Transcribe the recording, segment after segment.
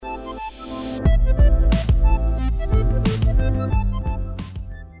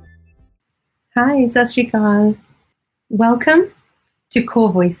Hi, Sat Shri Akal. Welcome to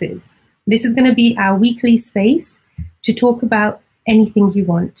Core Voices. This is going to be our weekly space to talk about anything you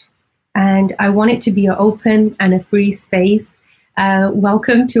want. And I want it to be an open and a free space.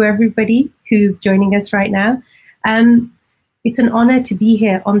 Welcome to everybody who's joining us right now. Um, it's an honor to be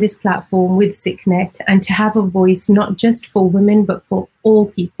here on this platform with SickNet and to have a voice not just for women, but for all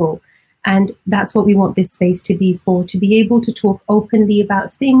people. And that's what we want this space to be for, to be able to talk openly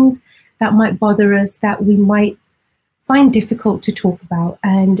about things that might bother us, that we might find difficult to talk about.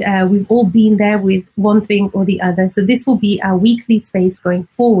 And we've all been there with one thing or the other. So this will be our weekly space going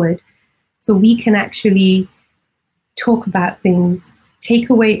forward so we can actually talk about things, take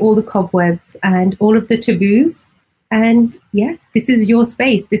away all the cobwebs and all of the taboos. And yes, this is your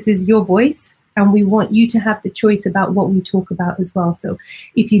space, this is your voice. And we want you to have the choice about what we talk about as well. So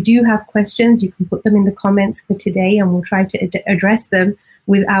if you do have questions, you can put them in the comments for today and we'll try to address them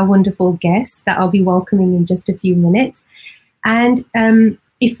with our wonderful guests that I'll be welcoming in just a few minutes. And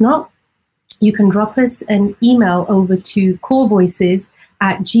if not, you can drop us an email over to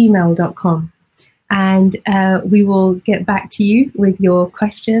corevoices@gmail.com. And we will get back to you with your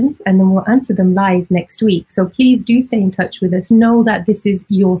questions and then we'll answer them live next week. So please do stay in touch with us. Know that this is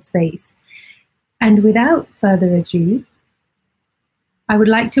your space. And without further ado, I would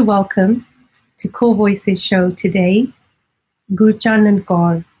like to welcome to Core Voices show today, Gurchanan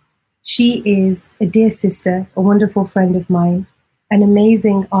Kaur. She is a dear sister, a wonderful friend of mine, an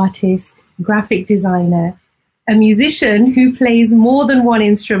amazing artist, graphic designer, a musician who plays more than one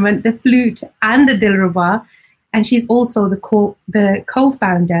instrument, the flute and the dilruba, and she's also the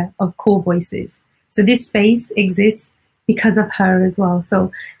co-founder of Core Voices. So this space exists because of her as well.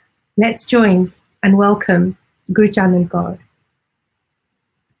 So let's join and welcome Gurchanan Kaur.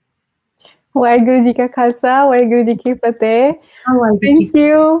 Waheguru Ji Ka Khalsa, Waheguru Ji Ki Fateh. Thank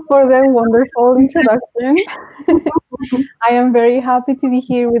you for the wonderful introduction. I am very happy to be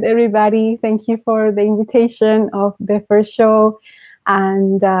here with everybody. Thank you for the invitation of the first show.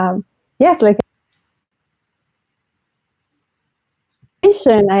 And yes, like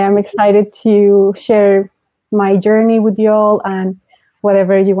I am excited to share my journey with you all, and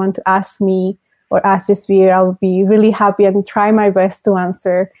whatever you want to ask me or ask Jasveer, I'll be really happy and try my best to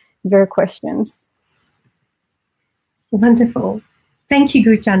answer your questions. Wonderful. Thank you,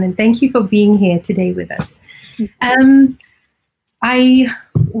 Gurchanan. Thank you for being here today with us. I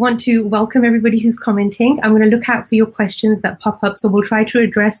want to welcome everybody who's commenting. I'm going to look out for your questions that pop up, so we'll try to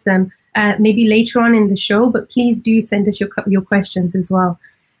address them maybe later on in the show, but please do send us your questions as well.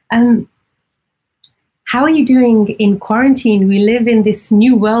 How are you doing in quarantine? We live in this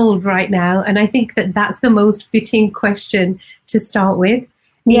new world right now, and I think that that's the most fitting question to start with.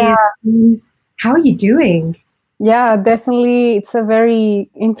 Yeah. How are you doing? Yeah, definitely. It's a very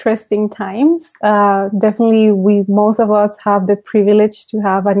interesting times. Definitely, most of us have the privilege to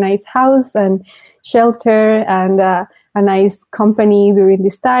have a nice house and shelter and a nice company during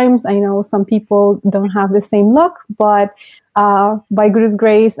these times. I know some people don't have the same luck, but by Guru's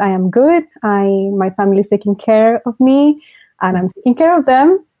grace, I am good. My family is taking care of me, and I'm taking care of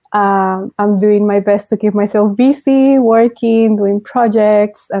them. I'm doing my best to keep myself busy, working, doing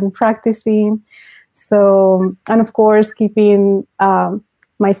projects, and practicing. So, and of course, keeping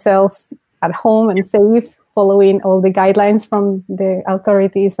myself at home and safe, following all the guidelines from the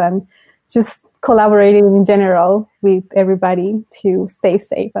authorities, and just collaborating in general with everybody to stay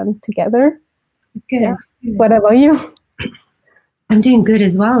safe and together. Good. Yeah. What about you? I'm doing good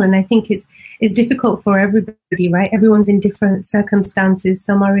as well, and I think it's difficult for everybody, right? Everyone's in different circumstances.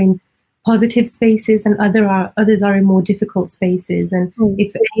 Some are in positive spaces, and others are in more difficult spaces. And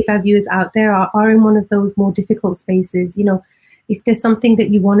if any of our viewers out there are in one of those more difficult spaces, you know, if there's something that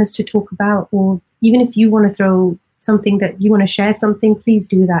you want us to talk about, or even if you want to throw something that you want to share something, please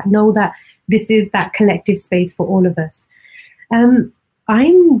do that. Know that this is that collective space for all of us.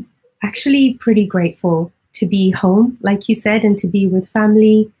 I'm actually pretty grateful to be home, like you said, and to be with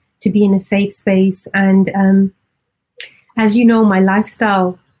family, to be in a safe space. And as you know, my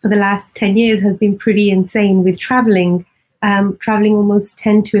lifestyle for the last 10 years has been pretty insane with traveling almost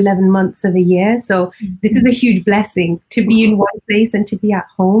 10 to 11 months of a year. So this is a huge blessing to be in one place and to be at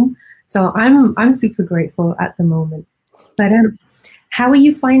home. So I'm super grateful at the moment. But how are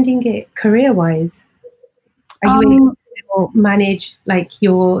you finding it career-wise? Are you able to manage like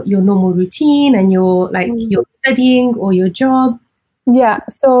your normal routine and your studying or your job? Yeah,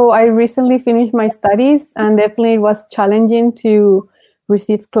 so I recently finished my studies, and definitely it was challenging to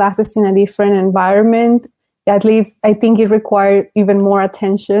receive classes in a different environment. At least I think it required even more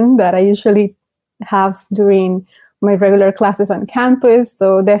attention that I usually have during my regular classes on campus.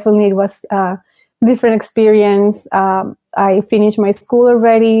 So definitely it was a different experience. I finished my school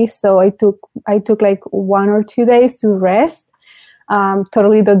already, so I took like 1 or 2 days to rest.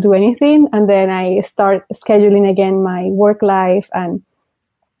 Totally don't do anything, and then I start scheduling again my work life and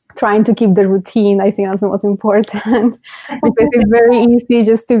trying to keep the routine. I think that's the most important because it's very easy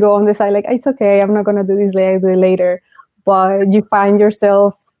just to go on the side like, it's okay, I'm not going to do this later, I'll do it later. But you find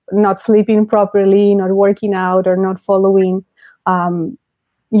yourself not sleeping properly, not working out, or not following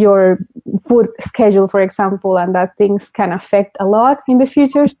your food schedule, for example, and that things can affect a lot in the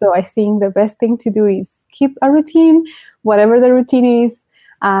future. So I think the best thing to do is keep a routine, whatever the routine is,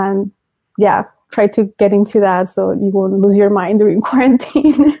 and try to get into that so you won't lose your mind during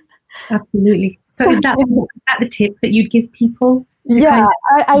quarantine. Absolutely. So is that the tip that you'd give people?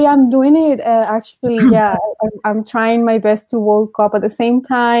 I am doing it actually. Yeah, I'm trying my best to wake up at the same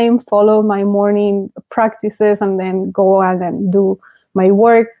time, follow my morning practices, and then go out and do my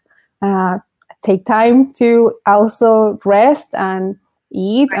work. Take time to also rest and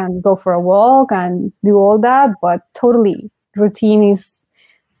eat and go for a walk and do all that. But totally, routine is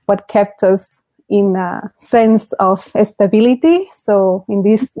what kept us in a sense of stability. So in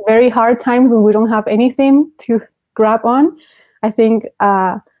these very hard times when we don't have anything to grab on, I think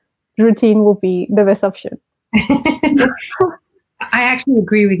routine will be the best option. I actually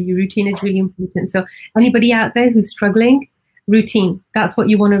agree with you. Routine is really important. So anybody out there who's struggling, routine, that's what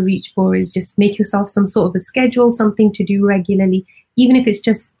you want to reach for, is just make yourself some sort of a schedule, something to do regularly, even if it's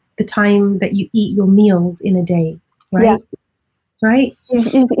just the time that you eat your meals in a day, right? Yeah. Right?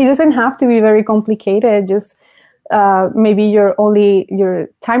 It doesn't have to be very complicated. Just maybe your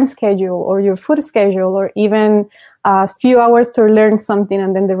time schedule or your food schedule, or even a few hours to learn something,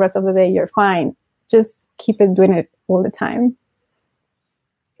 and then the rest of the day you're fine. Just keep doing it all the time.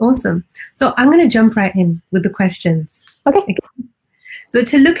 Awesome. So I'm going to jump right in with the questions. Okay. So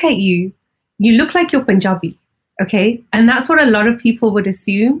to look at you, you look like you're Punjabi. Okay. And that's what a lot of people would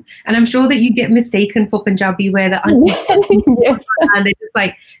assume. And I'm sure that you get mistaken for Punjabi, where the auntie yes. and they're just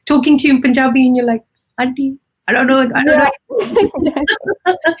like talking to you in Punjabi and you're like, auntie, I don't know. Yes.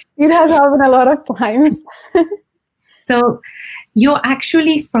 It has happened a lot of times. So you're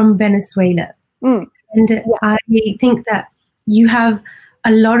actually from Venezuela. And I think that you have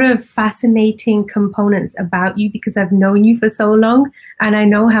a lot of fascinating components about you because I've known you for so long and I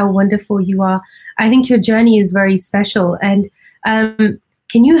know how wonderful you are. I think your journey is very special. And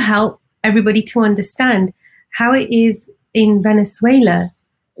can you help everybody to understand how it is in Venezuela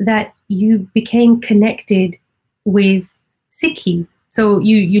that you became connected with Sikhi? So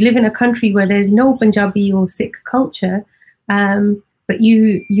you live in a country where there's no Punjabi or Sikh culture, but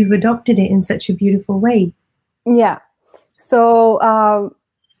you've adopted it in such a beautiful way. Yeah. So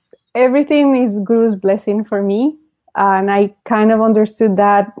everything is Guru's blessing for me. And I kind of understood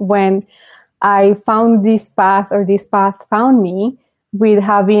that when I found this path, or this path found me, with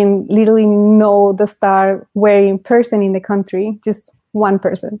having literally no the star wearing person in the country, just one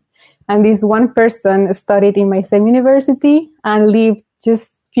person. And this one person studied in my same university and lived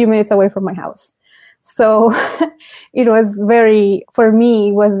just a few minutes away from my house. So it was for me,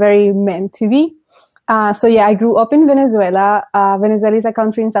 it was very meant to be. I grew up in Venezuela. Venezuela is a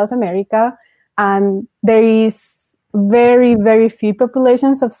country in South America, and there is very, very few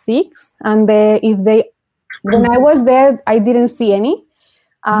populations of Sikhs. And when I was there, I didn't see any.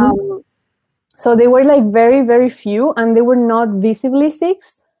 So they were like very, very few, and they were not visibly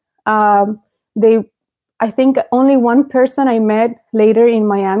Sikhs. I think only one person I met later in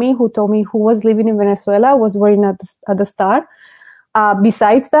Miami who told me who was living in Venezuela was wearing at the star.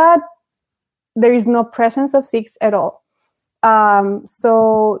 Besides that, there is no presence of Sikhs at all.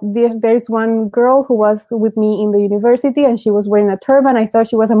 So there's one girl who was with me in the university, and she was wearing a turban. I thought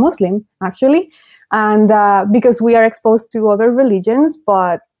she was a Muslim, actually. And because we are exposed to other religions,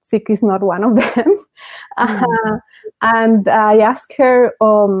 but Sikh is not one of them. And I asked her,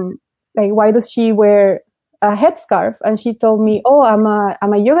 why does she wear a headscarf? And she told me, I'm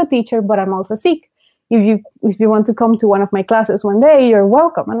a yoga teacher, but I'm also Sikh. If you want to come to one of my classes one day, you're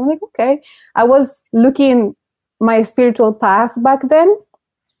welcome. And I'm like, okay. I was looking my spiritual path back then,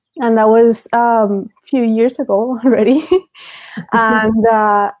 and that was a few years ago already.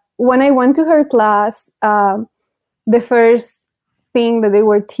 And when I went to her class, the first thing that they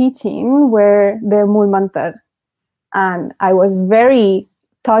were teaching were the Mool Mantar. And I was very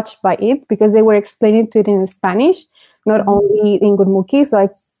touched by it because they were explaining it in Spanish, not only in Gurmukhi, so I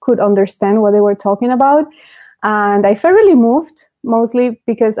could understand what they were talking about. And I felt really moved, mostly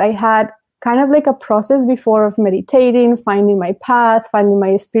because I had kind of like a process before of meditating, finding my path, finding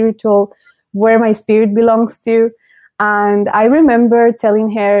my where my spirit belongs to. And I remember telling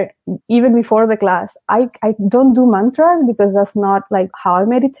her, even before the class, I don't do mantras because that's not like how I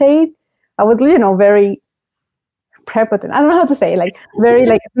meditate. I was, very prepotent. I don't know how to say, like very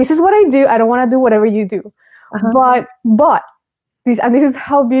like, this is what I do. I don't want to do whatever you do. But this is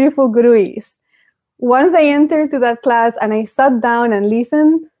how beautiful Guru is. Once I entered to that class and I sat down and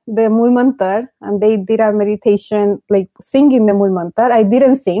listened the Mool Mantar, and they did a meditation, like singing the Mool Mantar. I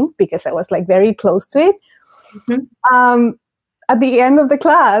didn't sing because I was like very close to it. At the end of the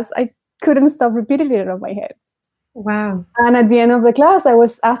class, I couldn't stop repeating it on my head. Wow. And at the end of the class, I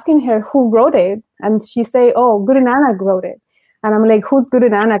was asking her who wrote it. And she said, oh, Guru Nanak wrote it. And I'm like, who's Guru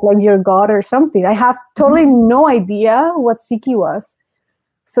Nanak? Like your God or something? I have totally no idea what Sikhi was.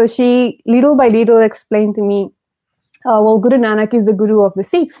 So she, little by little, explained to me, well, Guru Nanak is the Guru of the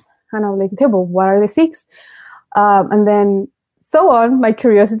Sikhs. And I was like, okay, but what are the Sikhs? And then so on, my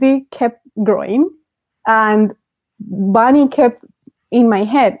curiosity kept growing. And Bani kept in my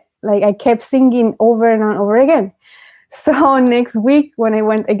head. Like I kept singing over and over again. So next week, when I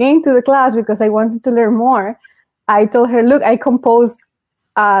went again to the class because I wanted to learn more, I told her, look, I composed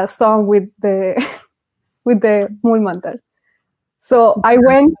a song with the Mool Mantar. So I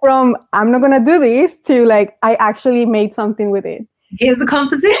went from, I'm not going to do this, to like, I actually made something with it. Here's the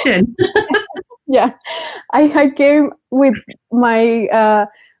composition. Yeah. I came with my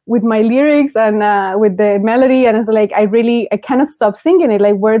lyrics and with the melody, and it's like, I cannot stop singing it.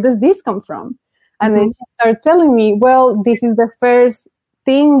 Like, where does this come from? And then she started telling me, well, this is the first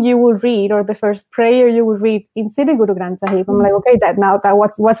thing you will read, or the first prayer you will read in Sri Guru Granth Sahib. I'm like, okay,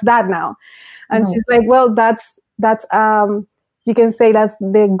 what's that now? And she's like, well, that's you can say that's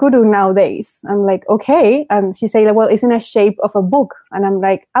the Guru nowadays. I'm like, okay. And she said, well, it's in a shape of a book. And I'm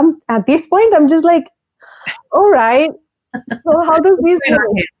like, at this point, I'm just like, all right. So how does this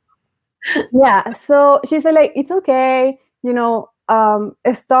work? Yeah. So she said, like, it's okay.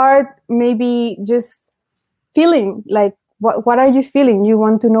 Start maybe just feeling like, what are you feeling? You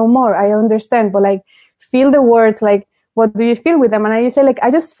want to know more. I understand, but like, feel the words. Like, what do you feel with them? And I say, like,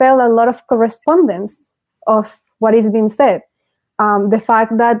 I just felt a lot of correspondence of what is being said. The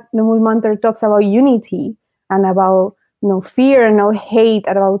fact that the Mool Mantar talks about unity and about no fear, no hate,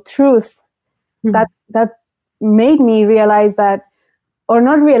 and about truth, that made me realize that, or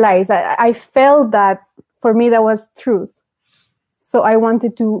not realize that, I felt that for me that was truth. So I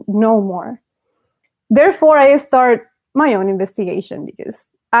wanted to know more. Therefore, I start my own investigation because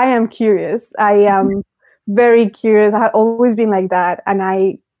I am curious. I am very curious. I have always been like that, and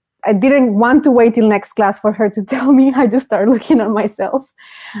I didn't want to wait till next class for her to tell me. I just started looking on myself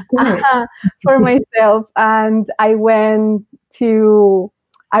for myself. And I went to,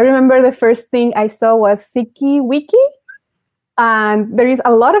 I remember the first thing I saw was Sikhi Wiki. And there is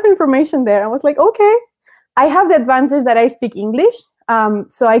a lot of information there. I was like, okay, I have the advantage that I speak English.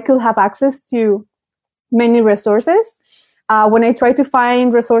 So I could have access to many resources. When I tried to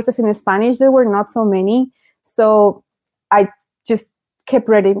find resources in Spanish, there were not so many. So I just kept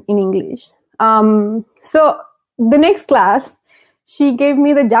reading in English. So the next class, she gave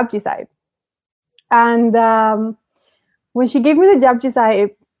me the Japji Sahib. And when she gave me the Japji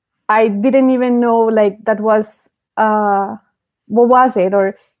Sahib, I didn't even know like that was, what was it,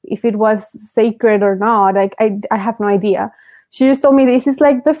 or if it was sacred or not. Like I have no idea. She just told me this is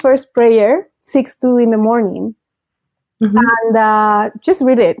like the first prayer, 6:02 in the morning. And just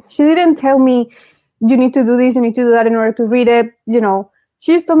read it. She didn't tell me, you need to do this, you need to do that in order to read it.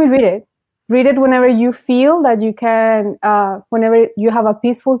 She just told me, read it. Read it whenever you feel that you can, whenever you have a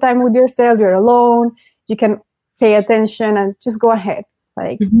peaceful time with yourself, you're alone, you can pay attention and just go ahead.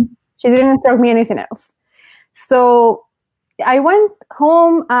 Like, she didn't instruct me anything else. So I went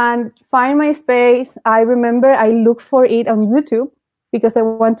home and find my space. I remember I looked for it on YouTube because I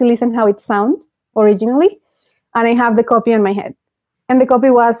want to listen how it sounds originally. And I have the copy in my head. And the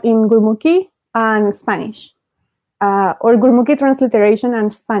copy was in Gurmukhi and Spanish, or Gurmukhi transliteration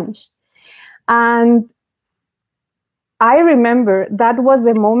and Spanish. And I remember that was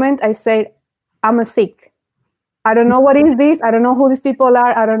the moment I said, I'm a Sikh. I don't know what is this. I don't know who these people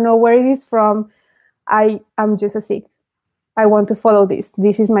are. I don't know where it is from. I am just a Sikh. I want to follow this.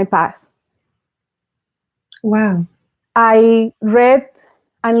 This is my path. Wow. I read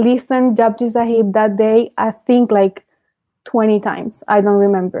and listened Japji Sahib that day, I think like 20 times. I don't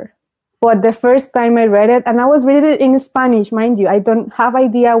remember. But the first time I read it, and I was reading it in Spanish, mind you, I don't have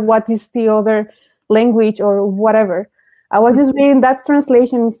idea what is the other language or whatever. I was just reading that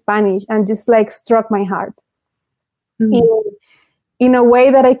translation in Spanish and just like struck my heart in a way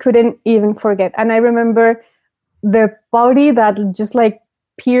that I couldn't even forget. And I remember the Pauri that just like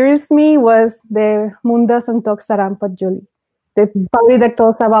pierced me was the Munda Santok Sarampat Joli, the party that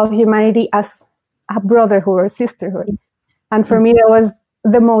talks about humanity as a brotherhood or sisterhood. And for me, that was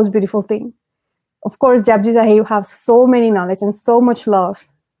the most beautiful thing. Of course, Japji Sahib have so many knowledge and so much love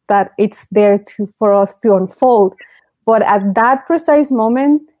that it's there for us to unfold. But at that precise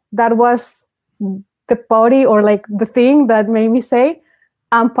moment, that was the body or like the thing that made me say,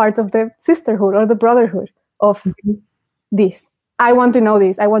 I'm part of the sisterhood or the brotherhood of this. I want to know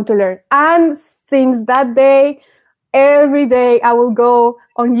this. I want to learn. And since that day, every day I will go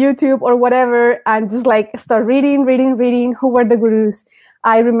on YouTube or whatever and just like start reading. Who were the gurus?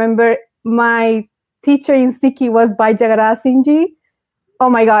 I remember my teacher in Sikhi was Bhai Jagaraj Singh Ji. Oh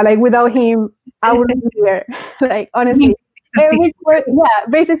my God, like without him, I wouldn't be here. Like honestly,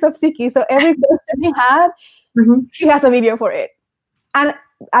 basis of Sikhi. So every question he had, he has a video for it. And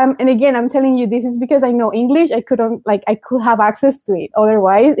again, I'm telling you, this is because I know English. I could have access to it.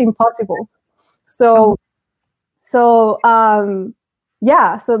 Otherwise, impossible. So that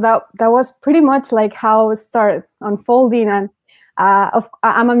was pretty much like how it started unfolding. And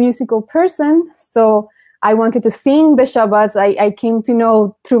I'm a musical person, so I wanted to sing the Shabbats. I came to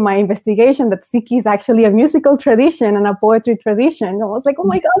know through my investigation that Sikhi is actually a musical tradition and a poetry tradition. I was like, oh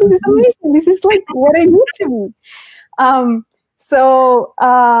my God, this is amazing. This is like what I need to be.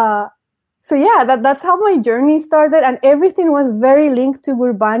 That's how my journey started, and everything was very linked to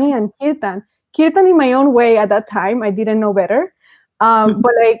Gurbani and Kirtan. Kirtan in my own way at that time, I didn't know better.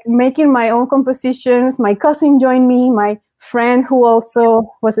 But like making my own compositions, my cousin joined me, my friend who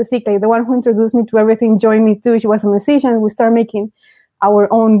also was a Sikh, like the one who introduced me to everything, joined me too. She was a musician. We started making our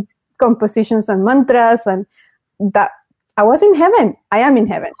own compositions and mantras, and that I was in heaven. I am in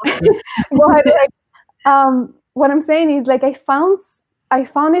heaven. What I'm saying is like I found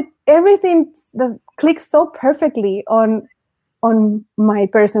it, everything that clicks so perfectly on my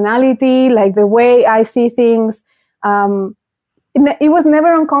personality, like the way I see things. It was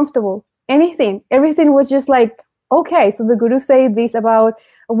never uncomfortable. Everything was just like, okay, so the Guru say this about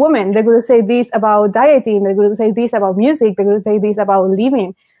a woman, the Guru say this about dieting, the Guru say this about music, the Guru say this about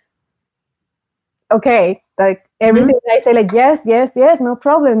living. Okay, like everything I say, like yes, no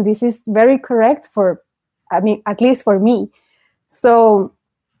problem. This is very correct at least for me. So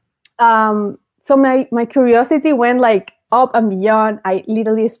my curiosity went like up and beyond. I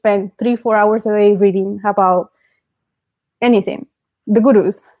literally spent 3-4 hours a day reading about anything, the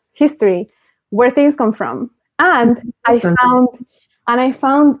gurus, history, where things come from. And I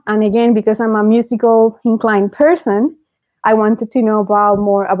found, and again, because I'm a musical inclined person, I wanted to know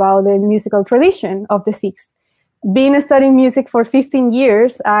more about the musical tradition of the Sikhs. Being studying music for 15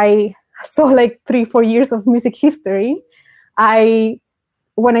 years, I saw like 3-4 years of music history.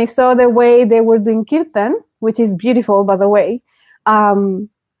 When I saw the way they were doing kirtan, which is beautiful, by the way, and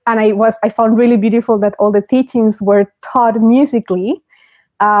I found really beautiful that all the teachings were taught musically.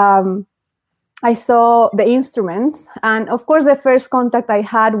 I saw the instruments, and of course, the first contact I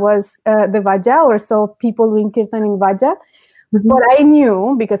had was the Vaja, or so people doing kirtan in Vaja. But I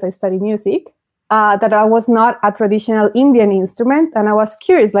knew, because I studied music, that I was not a traditional Indian instrument, and I was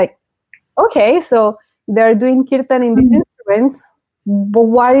curious, like, okay, so they're doing kirtan in these instruments, but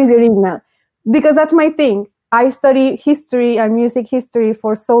what is the original? Because that's my thing. I study history and music history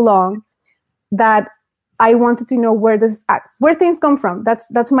for so long that I wanted to know where things come from.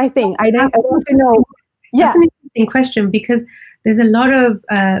 That's my thing. I want to know. Yeah, that's an interesting question, because there's a lot of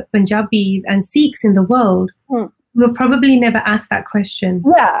Punjabis and Sikhs in the world who have probably never asked that question.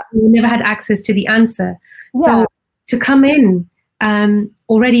 Yeah, who never had access to the answer. Yeah. So to come in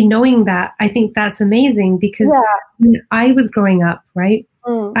already knowing that, I think that's amazing, because when I was growing up, right,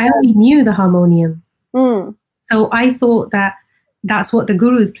 I only knew the harmonium. So I thought that that's what the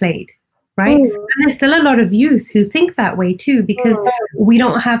gurus played, right? And there's still a lot of youth who think that way too, because we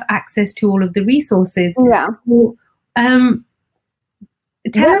don't have access to all of the resources. Yeah. So,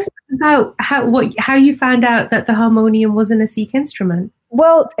 tell us about how you found out that the harmonium wasn't a Sikh instrument.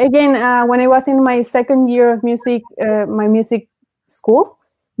 Well, again, when I was in my second year of music, my music school,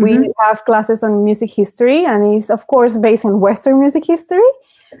 we have classes on music history, and it's of course based on Western music history.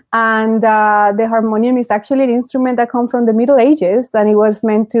 And the harmonium is actually an instrument that comes from the Middle Ages, and it was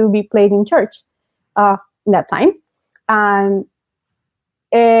meant to be played in church in that time. And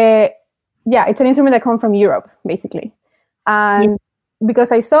it's an instrument that comes from Europe, basically. And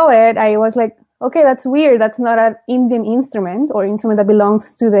because I saw it, I was like, okay, that's weird. That's not an Indian instrument or instrument that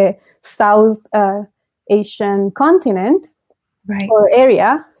belongs to the South Asian continent, right, or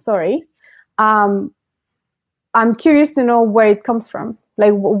area. Sorry. I'm curious to know where it comes from.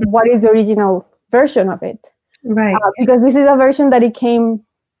 Like, what is the original version of it? Right. Because this is a version that it came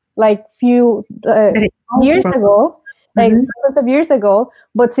like few years ago, like thousands of years ago,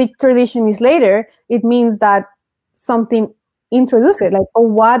 but Sikh tradition is later. It means that something introduced it, like, oh,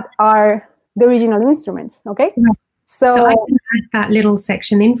 what are the original instruments? Okay. Right. So I can add that little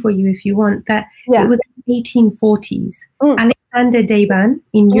section in for you if you want. That it was in the 1840s. Alexander Deban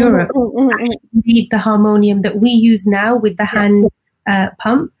in Europe actually made the harmonium that we use now with the hand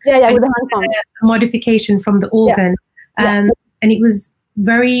pump. With the hand pump. A modification from the organ. And it was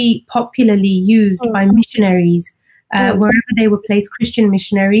very popularly used by missionaries wherever they were placed, Christian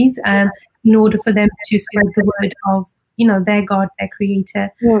missionaries, in order for them to spread the word of, their God, their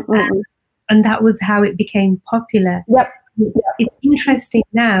creator. And that was how it became popular. It's interesting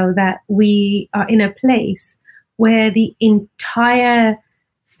now that we are in a place where the entire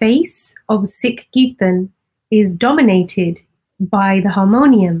face of Sikh Kirtan is dominated by the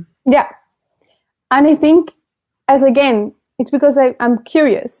harmonium. Yeah. And I think, it's because I'm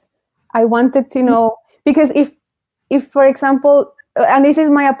curious. I wanted to know, because if for example, and this is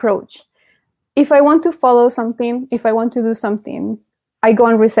my approach, if I want to follow something, if I want to do something, I go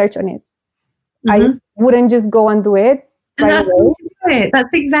and research on it. I wouldn't just go and do it. And that's how to do it.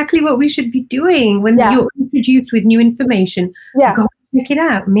 That's exactly what we should be doing when you're introduced with new information. Go check it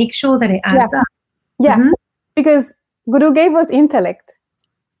out. Make sure that it adds up. Because Guru gave us intellect.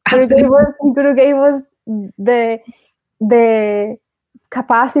 Guru gave us the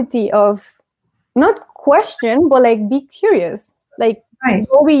capacity of not question, but like be curious. Like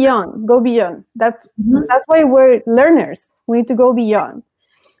go beyond. That's why we're learners. We need to go beyond.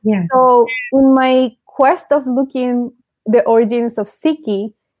 Yes. So in my quest of looking the origins of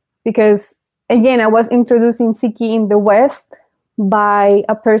Sikhi, because again, I was introducing Sikhi in the West by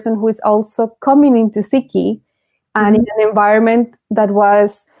a person who is also coming into Sikhi and in an environment that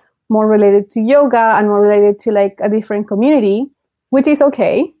was more related to yoga and more related to like a different community, which is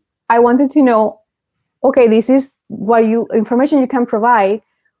okay. I wanted to know, okay, this is what information you can provide,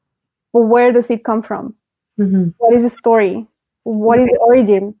 but where does it come from? What is the story? What is the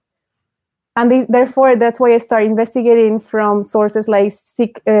origin? And therefore, that's why I started investigating from sources like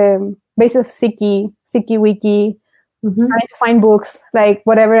Base of Sikhi, Sikhi Wiki, trying to find books, like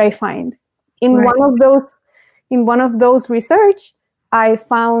whatever I find. In one of those research, I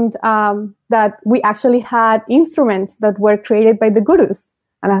found that we actually had instruments that were created by the gurus.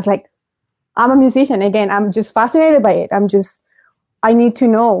 And I was like, I'm a musician. Again, I'm just fascinated by it. I need to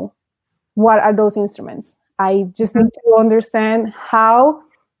know what are those instruments. I just need to understand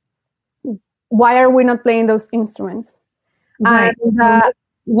why are we not playing those instruments? Right. And,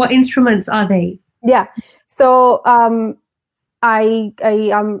 what instruments are they? Yeah. So I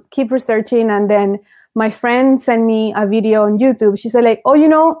keep researching, and then my friend sent me a video on YouTube. She said like,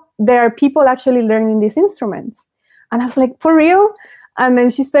 oh, there are people actually learning these instruments. And I was like, for real? And then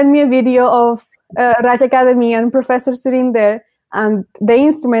she sent me a video of Raj Academy and professor sitting there and the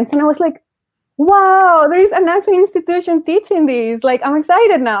instruments. And I was like, wow, there is an actual institution teaching this. Like, I'm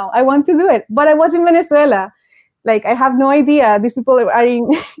excited now. I want to do it. But I was in Venezuela. Like, I have no idea. These people are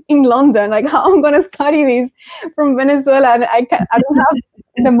in London. Like, how I'm going to study this from Venezuela? And I don't have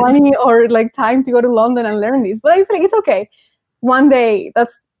the money or like time to go to London and learn this. But I was like, it's okay. One day,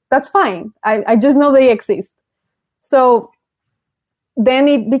 that's fine. I just know they exist. So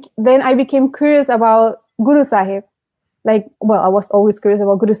then I became curious about Guru Sahib. Like, well, I was always curious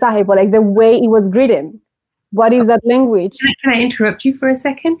about Guru Sahib, but like the way it was written. What is that language? Can I interrupt you for a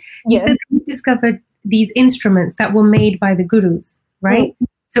second? You said that you discovered these instruments that were made by the gurus, right?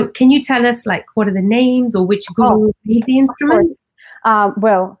 So can you tell us like what are the names or which guru made the instruments?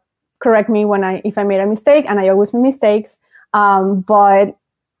 Well, correct me if I made a mistake, and I always make mistakes. But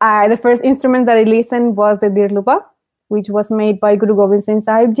the first instrument that I listened was the Dirlupa, which was made by Guru Gobind Singh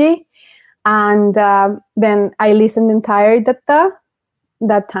Sahib Ji. And then I listened entire Datta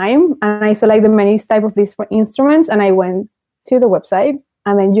that time, and I saw like the many type of these instruments, and I went to the website,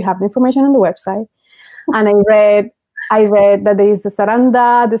 and then you have the information on the website. And I read that there is the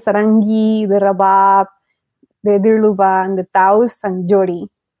Saranda, the Sarangi, the Rabab, the Dirluba, and the Taus and Jori.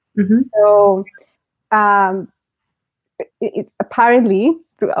 So apparently,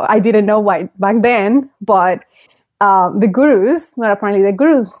 I didn't know why back then, but the gurus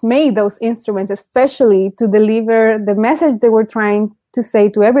made those instruments especially to deliver the message they were trying to say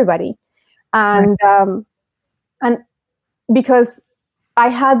to everybody. And because I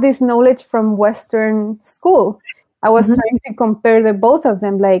had this knowledge from Western school, I was trying to compare the both of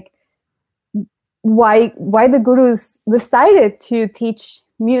them, like why the gurus decided to teach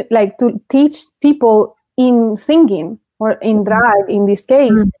people in singing or in drag in this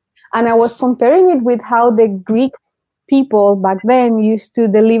case, And I was comparing it with how the Greek people back then used to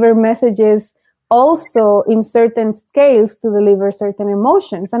deliver messages also in certain scales to deliver certain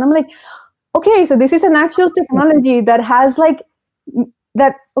emotions. And I'm like, okay, so this is an actual technology that has like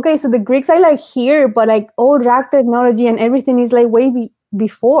that. Okay, so the Greeks are like here, but like old rack technology and everything is like way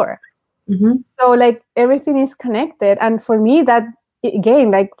before. Mm-hmm. So like everything is connected. And for me, that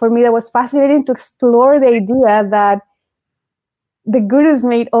again, like for me, that was fascinating to explore the idea that the gurus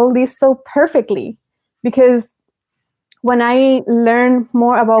made all this so perfectly. Because when I learned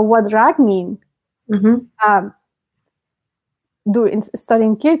more about what rag mean, Mm-hmm. during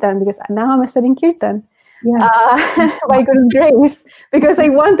studying kirtan, because now I'm studying kirtan, Yeah. by Guru's grace, because I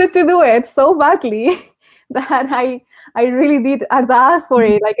wanted to do it so badly that I really did ask for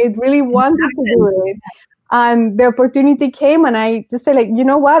it. Like I really wanted to do it. And the opportunity came and I just said, like, you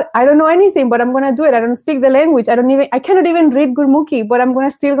know what? I don't know anything, but I'm gonna do it. I don't speak the language. I cannot even read Gurmukhi, but I'm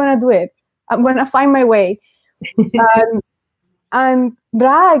still gonna do it. I'm gonna find my way. And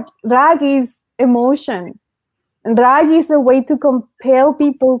rag is emotion. And rag is a way to compel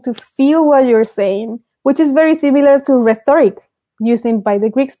people to feel what you're saying, which is very similar to rhetoric used by the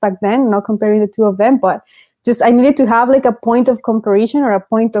Greeks back then, not comparing the two of them, but just I needed to have like a point of comparison or a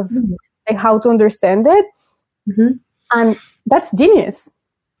point of like how to understand it. Mm-hmm. And that's genius.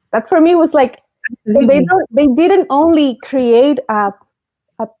 That for me was like, they didn't only create a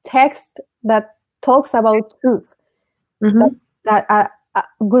text that talks about truth. Mm-hmm. That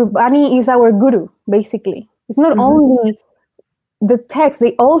Gurbani is our guru, basically. It's not only the text,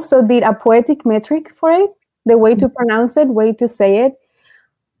 they also did a poetic metric for it, the way to pronounce it, way to say it.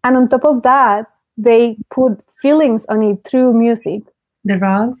 And on top of that, they put feelings on it through music. The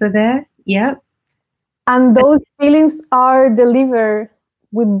rags are there. Yeah. And those feelings are delivered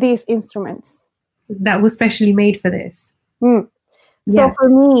with these instruments. That was specially made for this. So Yeah. for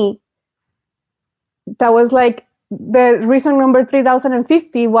me, that was like the reason number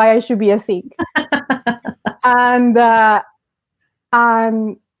 3050 why I should be a Sikh. And I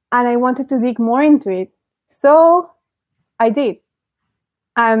wanted to dig more into it. So I did.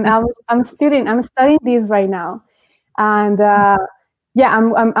 And I'm studying this right now. And yeah,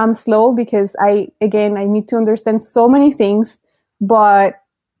 I'm slow because I need to understand so many things, but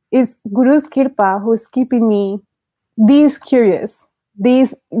it's Guru's Kirpa who's keeping me this curious,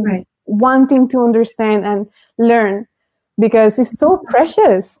 this wanting to understand and learn, because it's so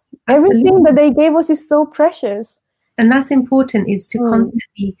precious. Absolutely. Everything that they gave us is so precious. And that's important, is to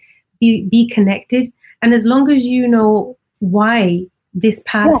constantly be connected. And as long as you know why this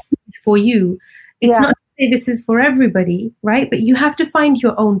path is for you, it's not to say this is for everybody, right? But you have to find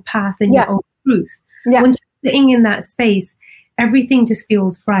your own path and your own truth. When you're sitting in that space, everything just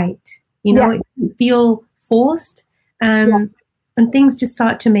feels right. You know, it doesn't feel forced. And things just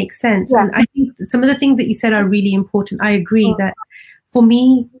start to make sense. And I think some of the things that you said are really important. I agree that for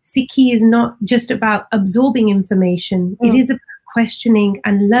me, Sikhi is not just about absorbing information. It is about questioning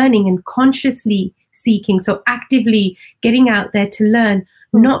and learning and consciously seeking. So actively getting out there to learn,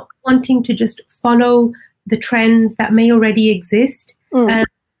 not wanting to just follow the trends that may already exist.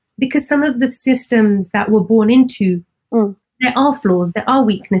 Because some of the systems that we're born into, there are flaws, there are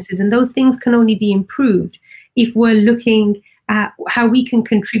weaknesses, and those things can only be improved if we're looking at how we can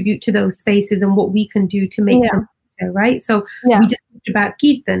contribute to those spaces and what we can do to make them better, right? So we just talked about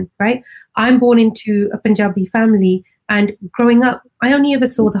Kirtan, right? I'm born into a Punjabi family, and growing up, I only ever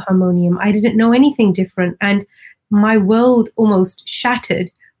saw the harmonium. I didn't know anything different. And my world almost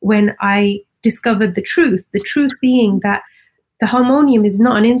shattered when I discovered the truth being that the harmonium is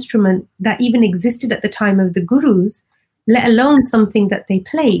not an instrument that even existed at the time of the gurus, let alone something that they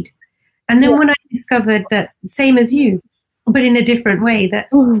played. And then when I discovered that, same as you, but in a different way, that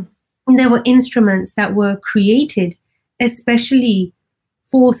there were instruments that were created especially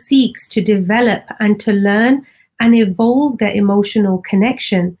for Sikhs to develop and to learn and evolve their emotional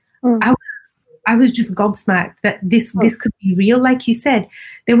connection, I was just gobsmacked that this could be real. Like you said,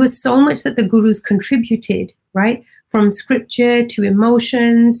 there was so much that the gurus contributed, right? From scripture to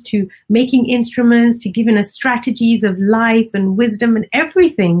emotions to making instruments to giving us strategies of life and wisdom and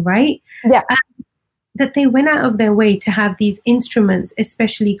everything, right? Yeah. That they went out of their way to have these instruments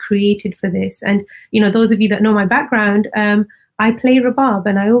especially created for this. And, you know, those of you that know my background, I play rabab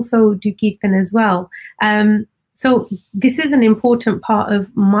and I also do kirtan as well. So this is an important part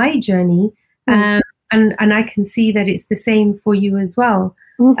of my journey. And I can see that it's the same for you as well.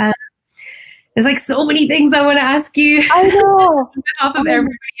 There's like so many things I want to ask you. I know. On behalf of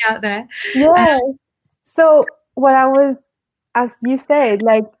everybody out there. Yeah. So what I was, as you said,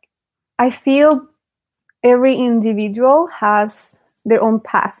 like, I feel every individual has their own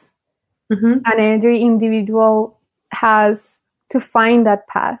path. Mm-hmm. and every individual has to find that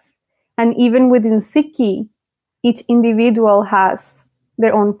path. And even within Sikhi, each individual has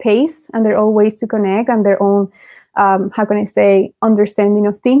their own pace and their own ways to connect and their own, how can I say, understanding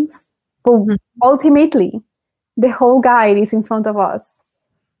of things. But Mm-hmm. ultimately, the whole guide is in front of us.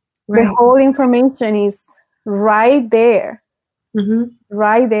 Right. The whole information is right there, Mm-hmm.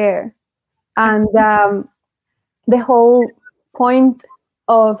 right there. And the whole point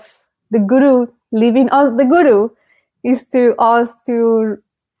of the guru leaving us the guru is to us to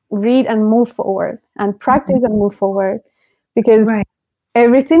read and move forward and practice and move forward, because Right.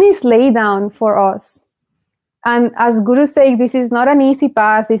 everything is laid down for us. And as guru say, this is not an easy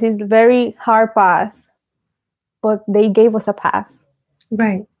path, this is a very hard path, but they gave us a path.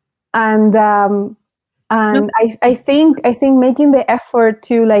 Right. And No. I think making the effort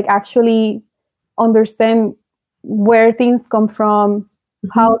to like actually understand where things come from,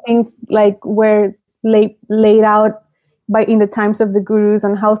 how things like were laid out by in the times of the gurus,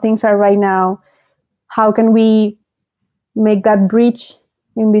 and how things are right now. How can we make that bridge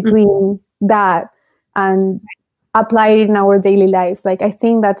in between that and apply it in our daily lives? Like, I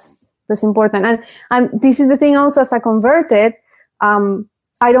think that's important. And this is the thing also, as a converted,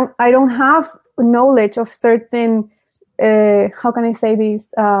 I don't have knowledge of certain how can I say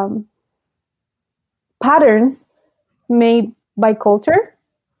this, patterns made by culture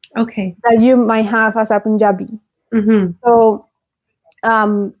Okay. that you might have as a Punjabi. Mm-hmm. So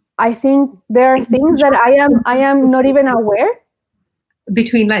I think there are things that I am not even aware.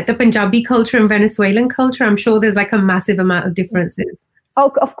 Between like the Punjabi culture and Venezuelan culture, I'm sure there's like a massive amount of differences.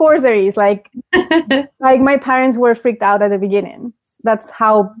 Oh, of course there is. Like my parents were freaked out at the beginning. That's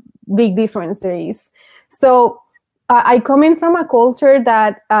how big difference there is. So I come in from a culture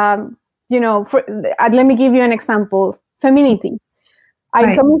that, let me give you an example. Femininity. I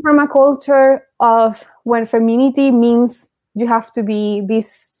Right. come from a culture of when femininity means you have to be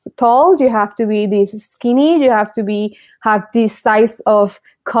this tall, you have to be this skinny, you have to have this size of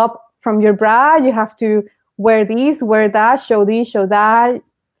cup from your bra, you have to wear this, wear that, show this, show that,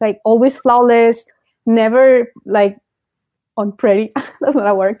 like always flawless, never like on pretty. That's not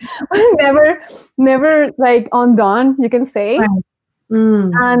a word. never like undone, you can say. Right.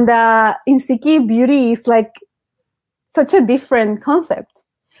 Mm. And in Sikhi, beauty is like such a different concept.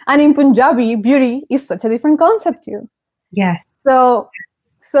 And in Punjabi, beauty is such a different concept too. Yes. So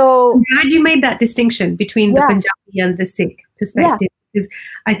I'm glad you made that distinction between the Punjabi and the Sikh perspective, because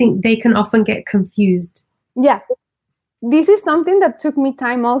I think they can often get confused. Yeah. This is something that took me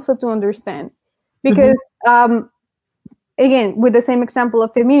time also to understand, because again, with the same example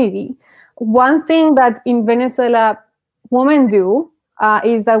of femininity, one thing that in Venezuela women do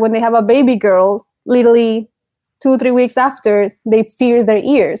is that when they have a baby girl, literally 2-3 weeks after, they pierce their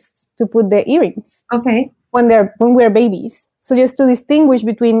ears to put the earrings. Okay. When we're babies. So just to distinguish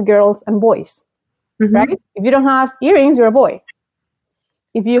between girls and boys, right? If you don't have earrings, you're a boy.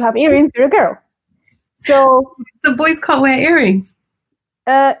 If you have earrings, you're a girl. So boys can't wear earrings?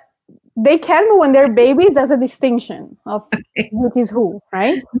 They can, but when they're babies, there's a distinction of which is who,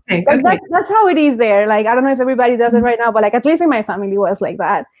 right? Okay. That's how it is there. Like, I don't know if everybody does it right now, but like at least in my family was like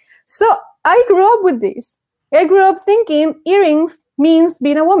that. So I grew up with this. I grew up thinking earrings means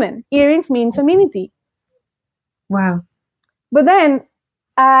being a woman. Earrings mean femininity. Wow. But then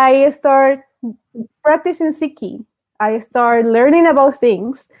I start practicing Sikhi. I start learning about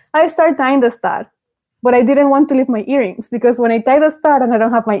things. I start tying the star. But I didn't want to leave my earrings, because when I tie the star and I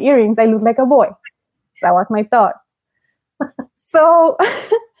don't have my earrings, I look like a boy. That was my thought. So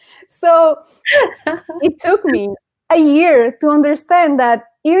it took me a year to understand that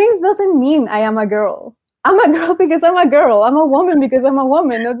earrings doesn't mean I am a girl. I'm a girl because I'm a girl. I'm a woman because I'm a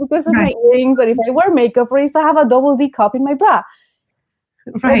woman, not because of my earrings, or if I wear makeup, or if I have a double D cup in my bra.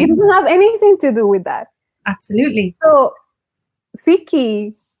 Right. Like, it doesn't have anything to do with that. Absolutely. So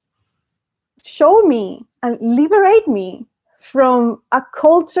Sikhi show me and liberate me from a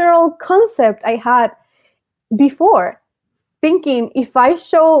cultural concept I had before, thinking if I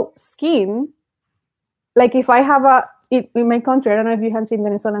show skin, like if I have in my country, I don't know if you have seen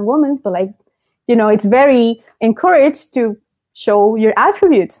Venezuelan women, but like, it's very encouraged to show your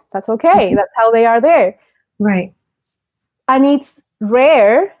attributes. That's okay. That's how they are there. Right. And it's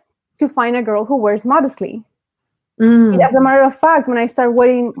rare to find a girl who wears modestly. As a matter of fact, when I start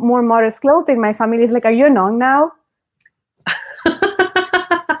wearing more modest clothing, my family is like, "Are you a nun now?"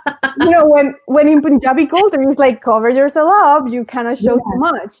 When in Punjabi culture, it's like, cover yourself up, you cannot show too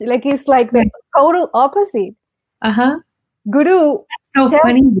much. Like, it's like the total opposite. Guru. So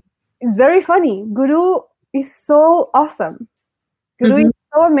funny. It's very funny. Guru is so awesome. Guru is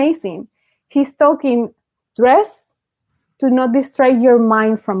so amazing. he's talking, dress to not distract your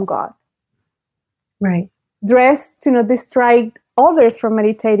mind from God. Right. Dress to not distract others from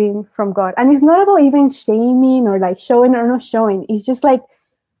meditating from God. And it's not about even shaming or like showing or not showing. It's just like,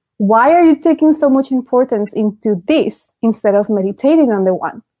 why are you taking so much importance into this instead of meditating on the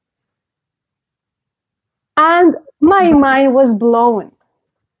one? And my mind was blown.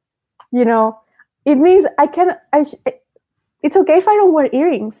 You know, it means it's okay if I don't wear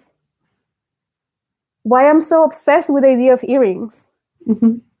earrings. Why I'm so obsessed with the idea of earrings?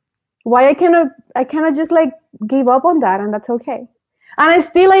 Mm-hmm. Why I cannot just like give up on that, and that's okay. And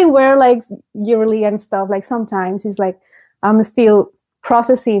I wear like yearly and stuff. Like sometimes it's like I'm still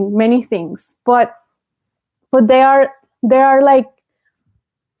processing many things, but there are like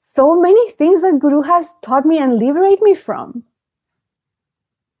so many things that Guru has taught me and liberate me from.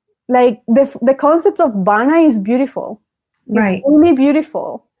 Like the concept of bana is beautiful. Right. It's really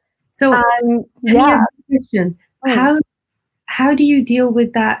beautiful. So And let me ask you a question. How do you deal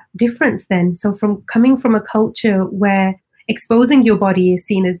with that difference then? So from coming from a culture where exposing your body is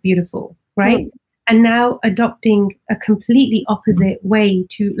seen as beautiful, right? And now adopting a completely opposite way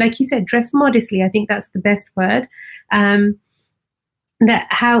to, like you said, dress modestly. I think that's the best word. That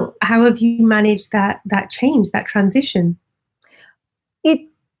how have you managed that change, that transition?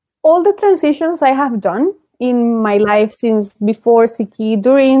 All the transitions I have done in my life since before Sikhi,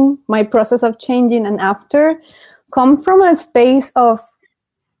 during my process of changing and after, come from a space of,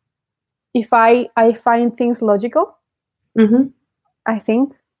 if I find things logical, Mm-hmm. I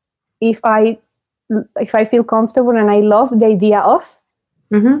think if I feel comfortable and I love the idea of,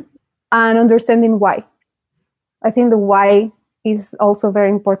 Mm-hmm. and understanding why. I think the why is also very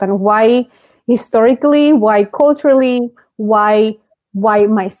important. Why historically, why culturally, why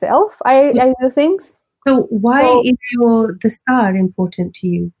myself I do things. So why is the star important to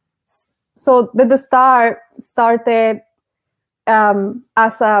you? So the star started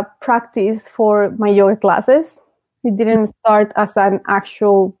as a practice for my yoga classes. It didn't start as an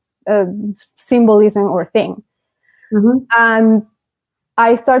actual symbolism or thing. Mm-hmm. And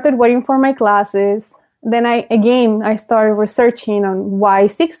I started waiting for my classes. Then I started researching on why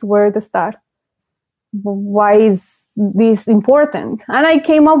six were the star. Why is this important? And I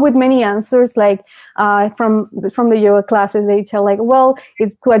came up with many answers, like from the yoga classes. They tell like, well,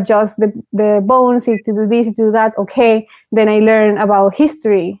 it's to adjust the bones, it's to do this, to do that. Okay. Then I learned about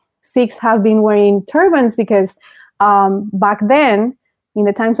history. Sikhs have been wearing turbans because back then, in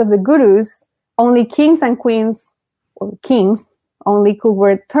the times of the gurus, only kings and queens, or kings, only could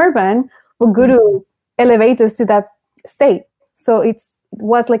wear turban. But Guru elevated us to that state. So it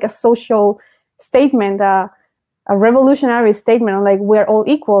was like a social statement, a revolutionary statement on like, we're all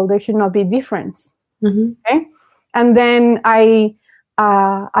equal, there should not be difference. Mm-hmm. Okay. And then I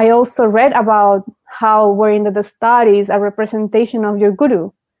also read about how wearing the star is a representation of your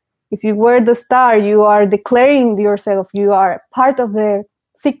guru. If you wear the star, you are declaring yourself, you are part of the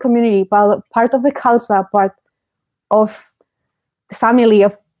Sikh community, part of the Khalsa, part of the family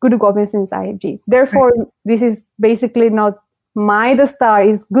of Guru Gobind Singh Sahib Ji. Therefore, this is basically not the star,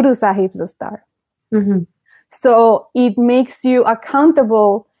 is Guru Sahib's the star. Mm-hmm. So it makes you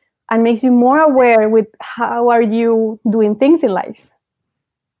accountable and makes you more aware with how are you doing things in life,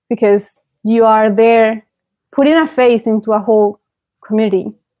 because you are there putting a face into a whole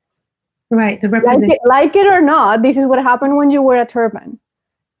community. Right, the representation. Like it or not, this is what happened when you wear a turban.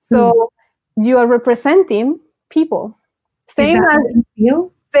 So you are representing people. Same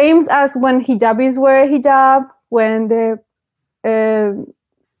as when hijabis wear hijab, when the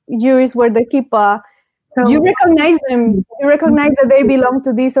Jews wear the kippah. So you recognize them. You recognize that they belong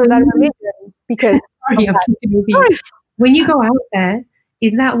to this or that religion. Because when you go out there,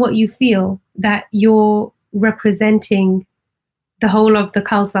 is that what you feel, that you're representing the whole of the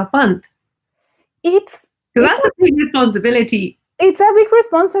Khalsa Panth? That's a big responsibility. It's a big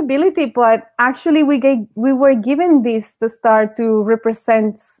responsibility, but actually we were given the star to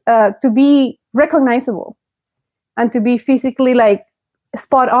represent, to be recognizable, and to be physically like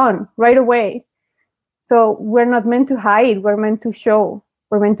spot on right away. So we're not meant to hide. We're meant to show.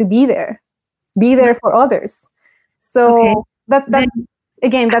 We're meant to be there for others. So that's what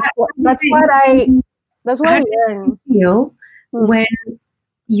I learned. Feel when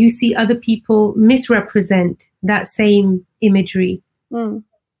you see other people misrepresent that same imagery. So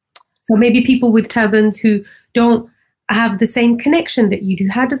maybe people with turbans who don't have the same connection that you do.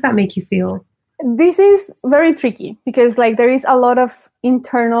 How does that make you feel? This is very tricky because like there is a lot of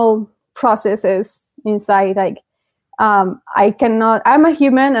internal processes inside. Like I'm a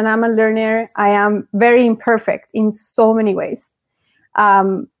human and I'm a learner. I am very imperfect in so many ways.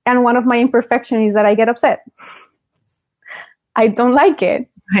 And one of my imperfections is that I get upset. I don't like it.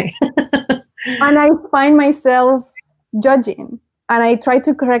 Right. And I find myself judging, and I try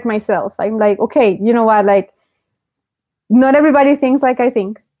to correct myself. I'm like, okay, you know what? Like, not everybody thinks like I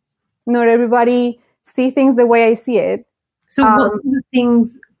think. Not everybody see things the way I see it. So what sort of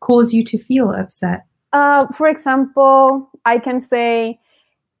things cause you to feel upset? For example, I can say,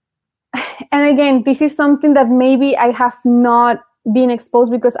 and again, this is something that maybe I have not been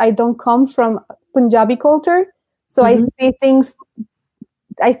exposed because I don't come from Punjabi culture. So I see things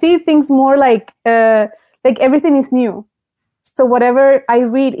more like everything is new. So whatever I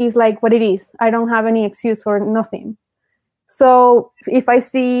read is like what it is. I don't have any excuse for nothing. So if I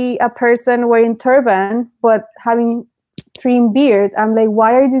see a person wearing turban but having trim beard, I'm like,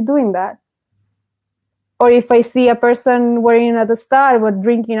 why are you doing that? Or if I see a person wearing a star but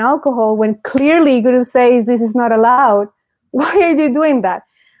drinking alcohol, when clearly Guru says this is not allowed, why are you doing that?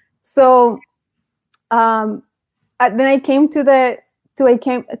 So then I came to the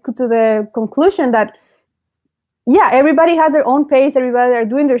conclusion that, yeah, everybody has their own pace, everybody are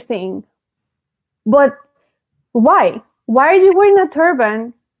doing their thing. But why? Why are you wearing a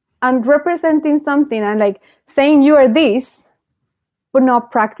turban and representing something and like saying you are this, but not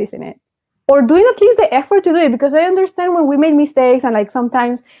practicing it? Or doing at least the effort to do it, because I understand when we make mistakes and like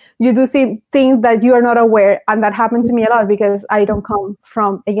sometimes you do see things that you are not aware, and that happened to me a lot because I don't come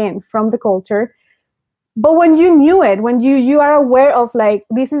from the culture. But when you knew it, when you are aware of like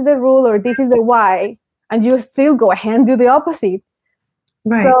this is the rule or this is the why, and you still go ahead and do the opposite.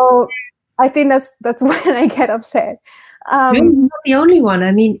 Right. So I think that's when I get upset. You're not the only one.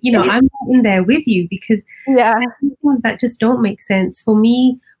 I mean, I'm in there with you because there are things that just don't make sense. For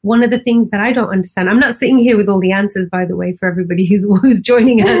me, one of the things that I don't understand, I'm not sitting here with all the answers, by the way, for everybody who's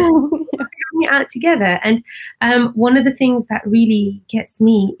joining us. We're figuring it out together. And one of the things that really gets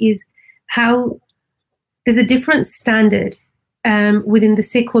me is how there's a different standard within the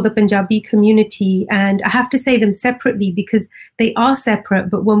Sikh or the Punjabi community. And I have to say them separately because they are separate.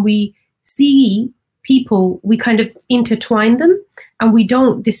 But when we see people, we kind of intertwine them and we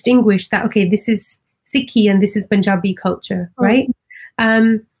don't distinguish that, okay, this is Sikhi and this is Punjabi culture, right?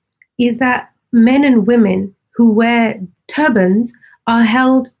 Is that men and women who wear turbans are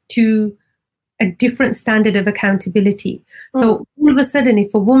held to a different standard of accountability. So all of a sudden,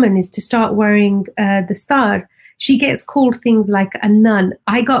 if a woman is to start wearing the star, she gets called things like a nun.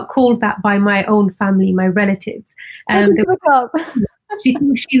 I got called that by my own family, my relatives. She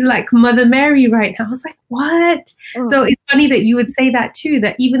thinks she's like Mother Mary right now. I was like, what? So it's funny that you would say that too,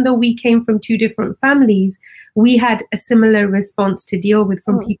 that even though we came from two different families, we had a similar response to deal with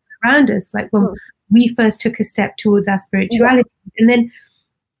from people around us. Like when we first took a step towards our spirituality. And then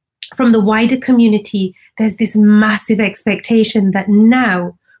from the wider community, there's this massive expectation that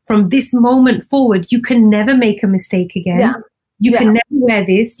now, from this moment forward, you can never make a mistake again. You can never wear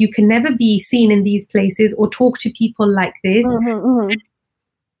this. You can never be seen in these places or talk to people like this.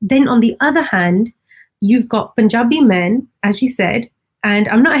 Then on the other hand, you've got Punjabi men, as you said, and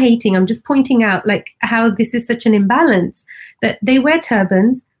I'm not hating, I'm just pointing out like how this is such an imbalance that they wear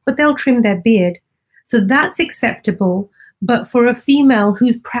turbans, but they'll trim their beard. So that's acceptable. But for a female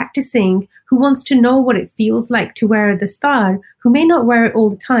who's practicing, who wants to know what it feels like to wear the star, who may not wear it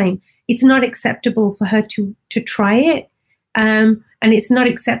all the time, it's not acceptable for her to try it. And it's not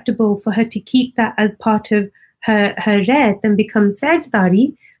acceptable for her to keep that as part of her ret and become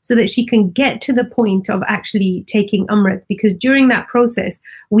sajdari, so that she can get to the point of actually taking Amrit. Because during that process,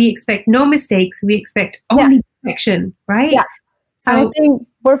 we expect no mistakes. We expect only perfection, right? Yeah. So I think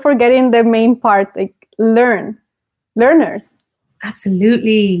we're forgetting the main part, like learners.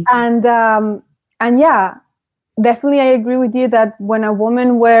 Absolutely. And yeah, definitely I agree with you that when a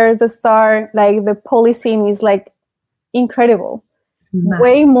woman wears a star, like the policing is like incredible.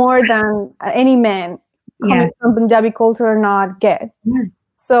 Way more than any man coming from Punjabi culture or not get.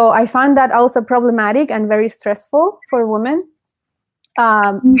 So I find that also problematic and very stressful for women.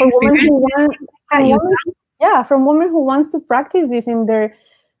 From women who wants to practice this in their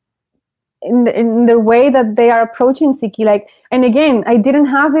way that they are approaching Sikhi. Like, and again, I didn't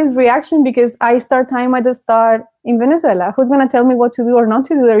have this reaction because I start time at the start in Venezuela. Who's going to tell me what to do or not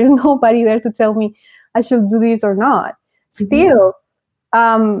to do? There is nobody there to tell me I should do this or not. Still,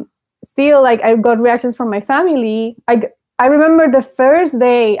 like I got reactions from my family. I remember the first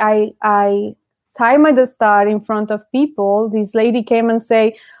day I tied my dastar in front of people. This lady came and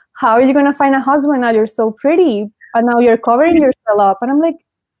say, "How are you going to find a husband now? You're so pretty, and now you're covering yourself up." And I'm like,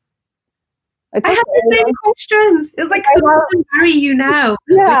 I have the same questions. It's like, who can marry you now?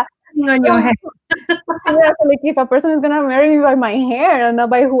 Yeah, Depending on your head. Yeah, so like if a person is gonna marry me by my hair and not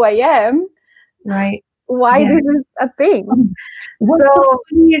by who I am, Right. why this is a thing? What's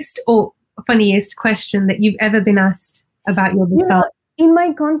the funniest question that you've ever been asked about your Dastard? In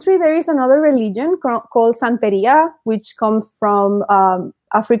my country, there is another religion called Santeria, which comes from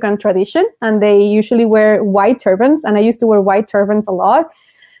African tradition, and they usually wear white turbans, and I used to wear white turbans a lot,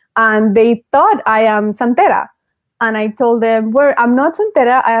 and they thought I am Santera. And I told them, well, I'm not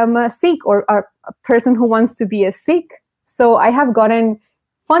Santera, I am a Sikh, or a person who wants to be a Sikh. So I have gotten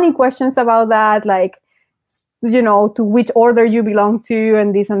funny questions about that, like, to which order you belong to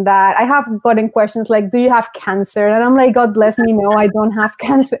and this and that. I have gotten questions like, do you have cancer? And I'm like, God bless me, no, I don't have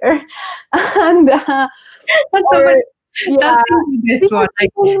cancer. And that's so funny. Yeah, that's one.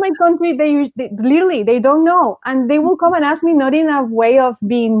 In my country, they literally, they don't know. And they will come and ask me, not in a way of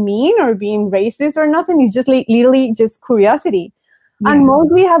being mean or being racist or nothing. It's just like literally just curiosity. Yeah. And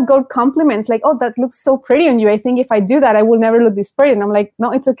mostly have got compliments like, oh, that looks so pretty on you. I think if I do that, I will never look this pretty. And I'm like,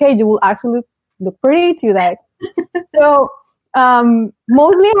 no, it's okay. You will actually look pretty to that. So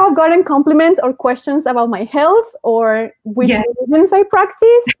mostly I've gotten compliments or questions about my health or which religions I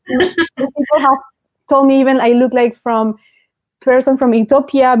practice. People have told me even I look like from person from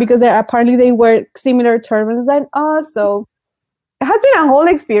Ethiopia because apparently they wear similar turbans than us. So it has been a whole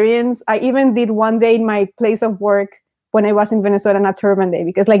experience. I even did one day in my place of work when I was in Venezuela, a turban day,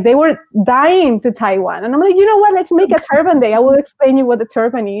 because like they were dying to tie one. And I'm like, you know what, let's make a turban day. I will explain you what the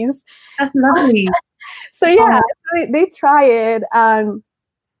turban is. That's lovely. So yeah, they try it.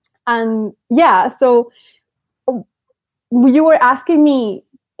 And yeah, so you were asking me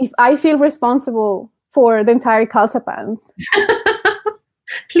if I feel responsible for the entire Khalsa Panth.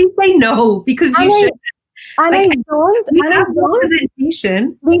 Please say no, because you should. And like, I don't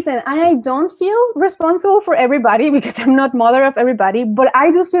representation. Listen, and I don't feel responsible for everybody because I'm not mother of everybody, but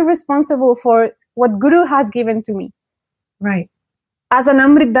I do feel responsible for what Guru has given to me. Right. As an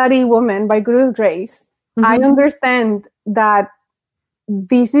Amritdhari woman, by Guru's grace, I understand that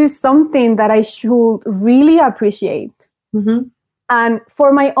this is something that I should really appreciate. And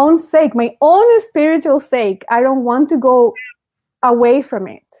for my own sake, my own spiritual sake, I don't want to go away from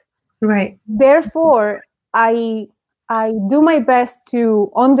it. Right. Therefore, I do my best to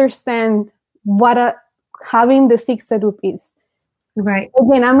understand what having the Sikh Sarup is. Right.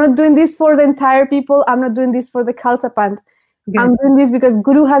 Again, I'm not doing this for the entire people. I'm not doing this for the Khalsa Panth. I'm doing this because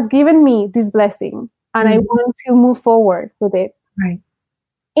Guru has given me this blessing and I want to move forward with it. Right.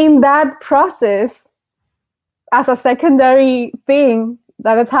 In that process, as a secondary thing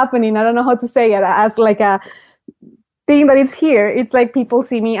that is happening, I don't know how to say it, as like a thing that is here, it's like people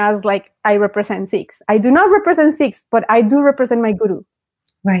see me as like I represent Sikhs. I do not represent Sikhs, but I do represent my Guru.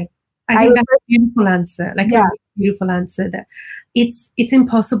 Right. I think that's a beautiful answer. Like a beautiful answer. That it's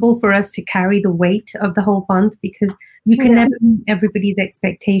impossible for us to carry the weight of the whole Panth because you can never meet everybody's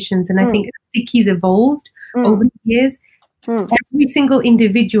expectations. And I think Sikhis evolved over the years. Every single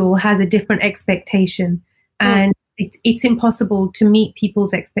individual has a different expectation. And it's impossible to meet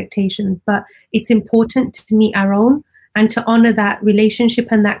people's expectations, but it's important to meet our own and to honor that relationship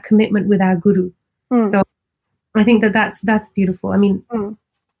and that commitment with our Guru. So I think that's beautiful. I mean,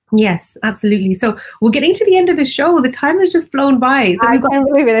 yes, absolutely. So we're getting to the end of the show. The time has just flown by. So I can't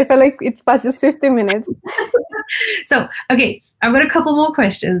believe it. I feel like it's past just 15 minutes. So, okay, I've got a couple more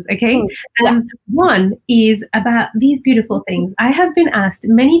questions, okay? One is about these beautiful things. I have been asked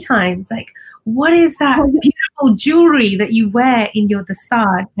many times, like, what is that beautiful jewelry that you wear in your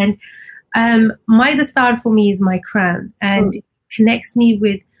Dastard? And my Dastard for me is my crown and it connects me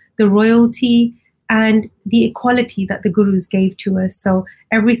with the royalty and the equality that the Gurus gave to us. So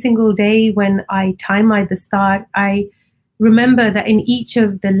every single day when I tie my Dastard, I remember that in each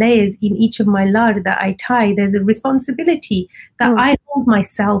of the layers, in each of my lard that I tie, there's a responsibility that I hold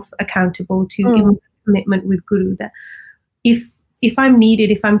myself accountable to in my commitment with Guru. That if I'm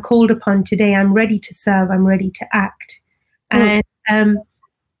needed, if I'm called upon today, I'm ready to serve, I'm ready to act. And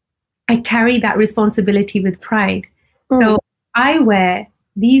I carry that responsibility with pride. So I wear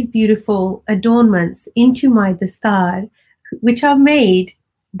these beautiful adornments into my Dastard, which are made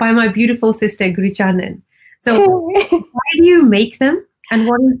by my beautiful sister Guruchanan. So why do you make them and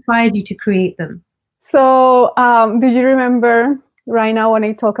what inspired you to create them? So did you remember right now when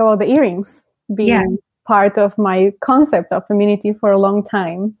I talk about the earrings being part of my concept of femininity for a long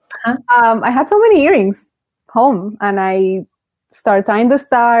time? I had so many earrings home and I started tying the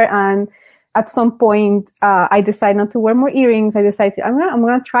star, and at some point I decided not to wear more earrings. I decided I'm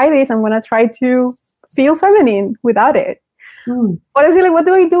gonna try this. I'm gonna try to feel feminine without it. But I was like, what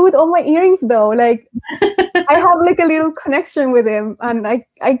do I do with all my earrings though? Like, I have like a little connection with them, and I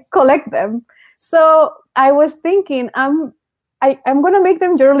collect them. So I was thinking, I'm gonna make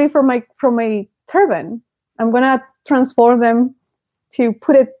them jewelry from my turban. I'm gonna transform them to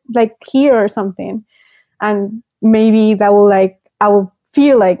put it like here or something, and maybe that will I will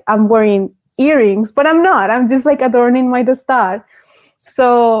feel like I'm wearing earrings, but I'm not. I'm just like adorning my dastar.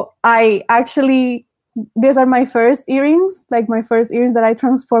 So I actually, these are my first earrings, like my first earrings that I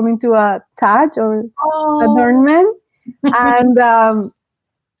transform into a taj or adornment. And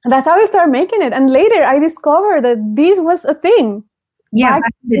that's how I started making it. And later I discovered that this was a thing. Yeah,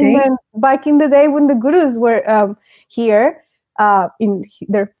 back in the day when the gurus were here in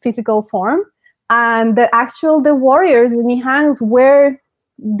their physical form, and the warriors in Nihangs wear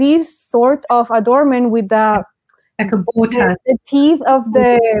this sort of adornment with the like a bow tie. The teeth of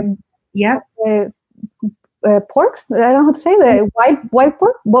the porks. I don't know how to say the white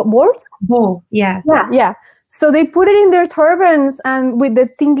pork boards. Bow, yeah. So they put it in their turbans and with the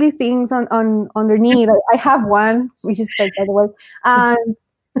tingly things on underneath. I have one, which is fake, by the way. And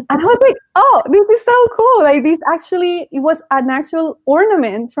I was like, oh, this is so cool. Like this actually, it was an actual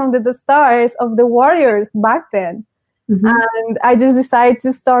ornament from the stars of the warriors back then. And I just decided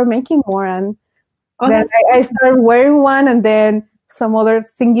to start making more. And then I started wearing one, and then some other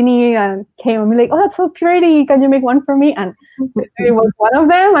singini and came and be like, oh, that's so pretty. Can you make one for me? And it was one of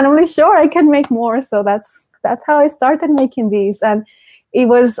them. And I'm like, sure, I can make more. So that's how I started making these. And it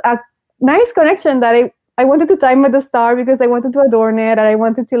was a nice connection that I wanted to tie my dastar because I wanted to adorn it and I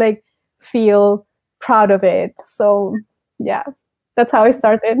wanted to like feel proud of it. So yeah, that's how I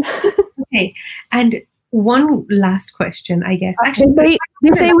started. Okay. And one last question, I guess. Actually,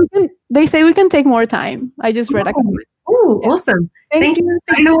 they say we can take more time. I just read a comment. Oh, awesome. Thank you.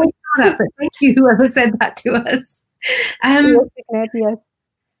 I know I saw that, but thank you whoever said that to us. Yes.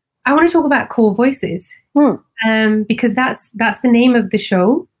 I want to talk about Core Voices because that's the name of the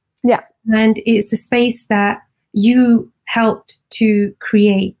show. Yeah. And it's a space that you helped to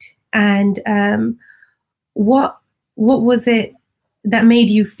create. And what was it that made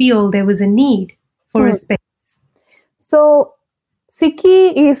you feel there was a need for a space? So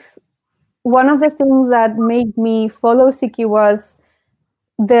Sikhi is one of the things that made me follow Sikhi was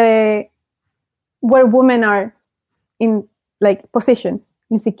where women are in like position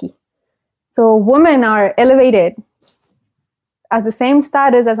in Sikhi. So women are elevated as the same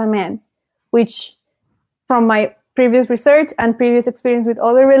status as a man, which from my previous research and previous experience with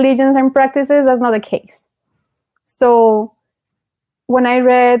other religions and practices, that's not the case. So when I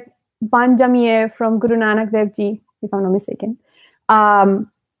read Ban Jamiye from Guru Nanak Dev Ji, if I'm not mistaken,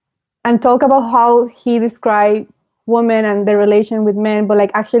 and talk about how he described women and their relation with men, but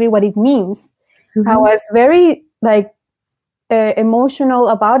like actually what it means, I was very like emotional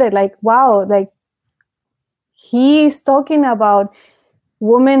about it. Like, wow, like he's talking about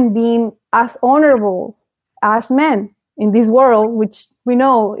women being as honorable as men in this world, which we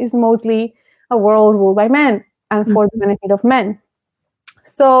know is mostly a world ruled by men and for the benefit of men.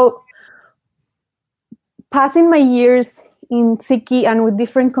 So passing my years in Sikhi and with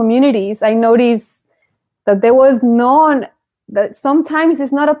different communities, I noticed that there was that sometimes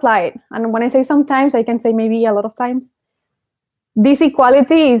it's not applied. And when I say sometimes, I can say maybe a lot of times. This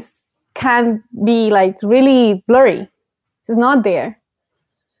equality can be like really blurry. It's not there.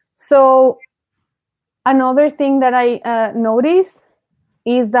 So another thing that I noticed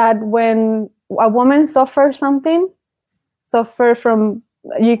is that when a woman suffers from,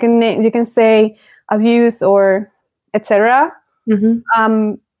 you can say abuse or etc.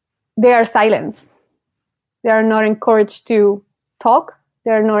 They are silenced. They are not encouraged to talk.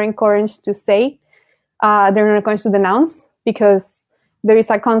 They are not encouraged to say. They're not encouraged to denounce because there is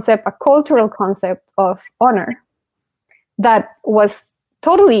a cultural concept of honor that was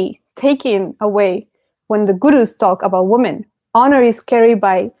totally taken away when the gurus talk about women. Honor is carried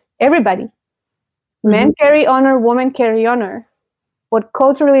by everybody. Men carry honor, women carry honor. But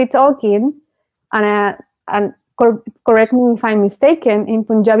culturally talking, and correct me if I'm mistaken, in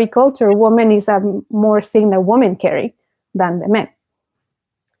Punjabi culture, woman is a more thing that women carry than the men.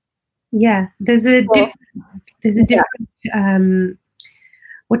 Yeah, there's a different,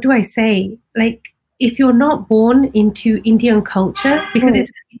 what do I say? Like, if you're not born into Indian culture, because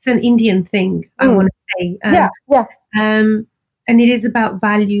it's an Indian thing, I want to say. And it is about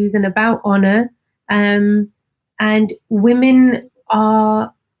values and about honor. And women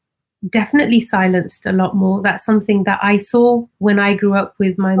are definitely silenced a lot more. That's something that I saw when I grew up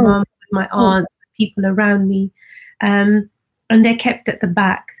with my mum, with my aunts, people around me. And they're kept at the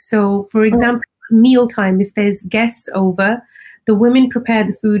back. So, for example, mealtime, if there's guests over, the women prepare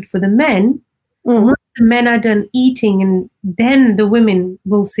the food for the men. Mm. Once the men are done eating, and then the women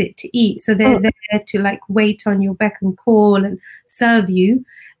will sit to eat. So they're there to like wait on your beck and call and serve you.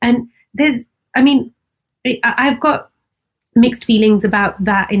 And I've got mixed feelings about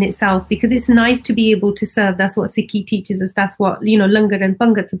that in itself, because it's nice to be able to serve. That's what Sikhi teaches us. That's what, Langar and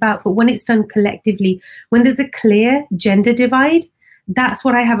Pangat's about. But when it's done collectively, when there's a clear gender divide, that's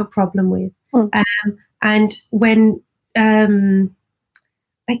what I have a problem with. And when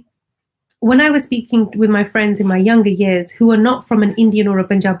I was speaking with my friends in my younger years who are not from an Indian or a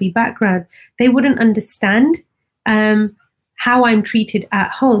Punjabi background, they wouldn't understand how I'm treated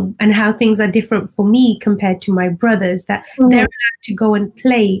at home and how things are different for me compared to my brothers, that they're allowed to go and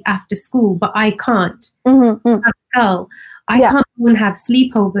play after school, but I can't. I'm a girl. I can't go and have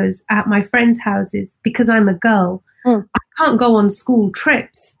sleepovers at my friends' houses because I'm a girl. I can't go on school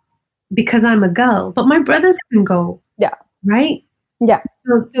trips because I'm a girl, but my brothers can go. Yeah. Right? Yeah.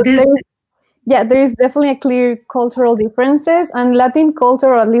 So there is definitely a clear cultural differences, and Latin culture,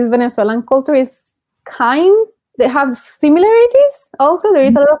 or at least Venezuelan culture, they have similarities. Also, there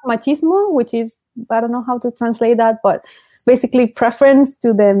is a lot of machismo, which is, I don't know how to translate that, but basically preference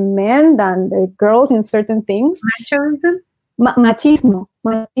to the men than the girls in certain things. Machoism? Machismo.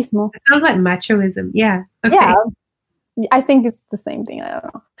 It sounds like machoism. Yeah. Okay. Yeah. I think it's the same thing. I don't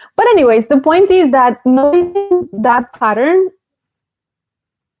know. But anyways, the point is that noticing that pattern,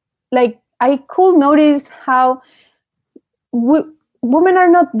 like I could notice how women are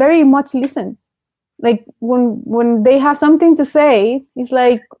not very much listened. Like when they have something to say, it's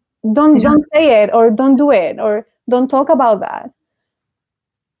like, don't say it, or don't do it, or don't talk about that.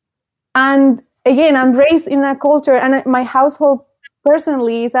 And again, I'm raised in a culture, and my household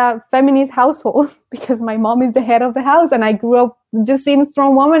personally is a feminist household because my mom is the head of the house, and I grew up just seeing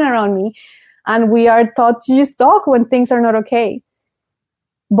strong women around me, and we are taught to just talk when things are not okay.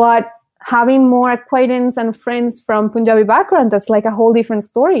 But having more acquaintance and friends from Punjabi background, that's like a whole different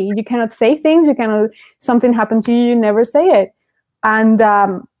story. You cannot say things. Something happened to you, you never say it. And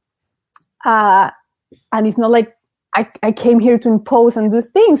it's not like I came here to impose and do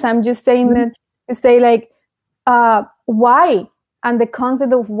things. I'm just saying that to say like, why? And the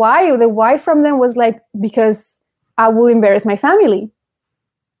concept of why, the why from them was like, because I will embarrass my family.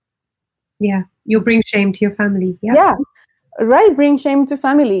 Yeah. You'll bring shame to your family. Yeah. Right, bring shame to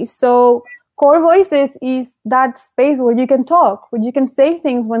family. So Core Voices is that space where you can talk, where you can say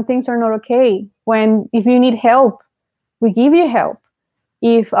things when things are not okay. If you need help, we give you help.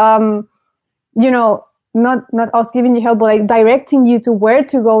 If not us giving you help, but like directing you to where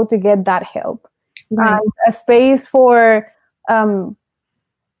to go to get that help. Right. A space for so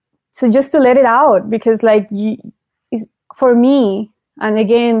just to let it out, because like for me, and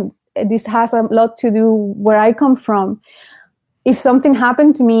again, this has a lot to do where I come from. If something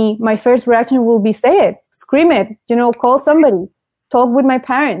happened to me, my first reaction will be say it, scream it, call somebody, talk with my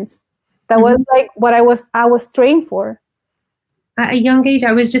parents. That was like what I was trained for. At a young age,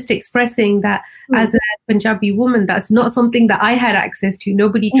 I was just expressing that as a Punjabi woman, that's not something that I had access to.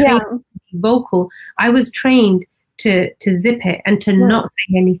 Nobody trained me to be vocal. I was trained to zip it and to not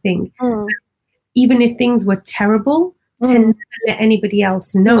say anything. Even if things were terrible, to never let anybody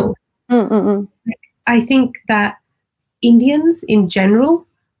else know. I think that Indians in general,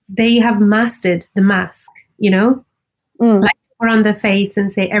 they have mastered the mask, like put on the face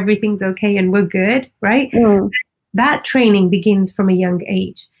and say everything's okay and we're good, right? That training begins from a young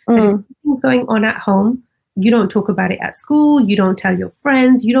age. But if something's going on at home, you don't talk about it at school, you don't tell your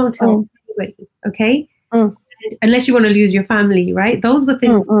friends, you don't tell anybody, okay? Unless you want to lose your family, right? Those were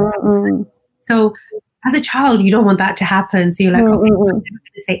things. So as a child, you don't want that to happen. So you're like, okay, I'm never going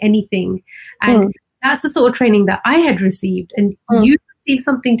to say anything. And that's the sort of training that I had received. And you received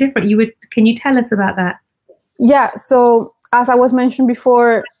something different. Can you tell us about that? Yeah. So as I was mentioned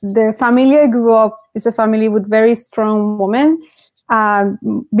before, the family I grew up is a family with very strong women,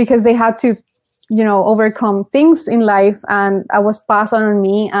 because they had to, overcome things in life, and I was passed on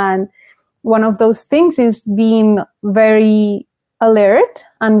me. And one of those things is being very alert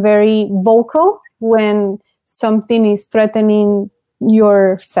and very vocal when something is threatening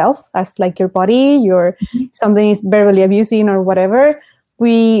yourself, as like your body, something is verbally abusing or whatever.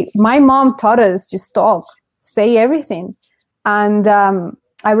 My mom taught us just talk, say everything. And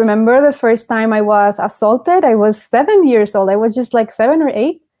I remember the first time I was assaulted, I was 7 years old. I was just like 7 or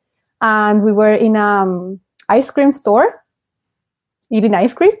 8. And we were in ice cream store eating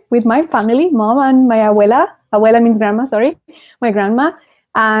ice cream with my family, mom and my abuela. Abuela means grandma, sorry. My grandma.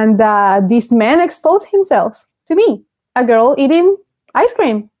 And this man exposed himself to me, a girl eating ice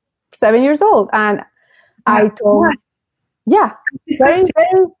cream, 7 years old. And I told, Yeah, very,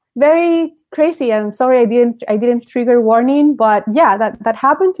 very, very crazy. And sorry, I didn't trigger warning, but yeah, that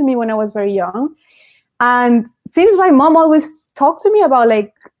happened to me when I was very young. And since my mom always talked to me about,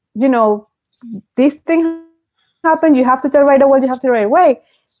 like, you know, this thing happened, you have to tell right away, you have to right away.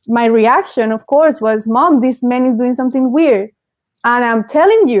 My reaction, of course, was, Mom, this man is doing something weird. And I'm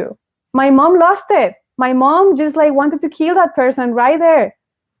telling you, my mom lost it. My mom just like wanted to kill that person right there.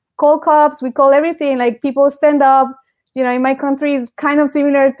 Call cops, we call everything, like people stand up. You know, in my country is kind of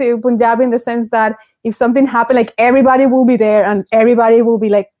similar to Punjab in the sense that if something happened, like everybody will be there and everybody will be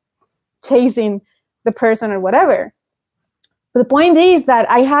like chasing the person or whatever. But the point is that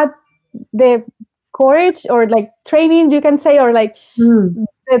I had the courage or like training, you can say, or like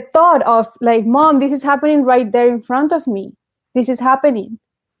the thought of like, Mom, this is happening right there in front of me. This is happening.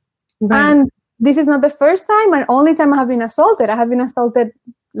 Right. And this is not the first time and only time I have been assaulted. I have been assaulted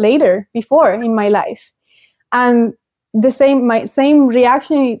later, before in my life. And my same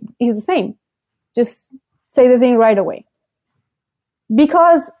reaction is the same. Just say the thing right away.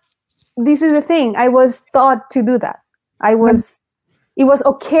 Because this is the thing. I was taught to do that. It was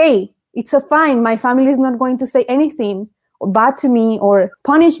okay. It's a fine. My family is not going to say anything bad to me or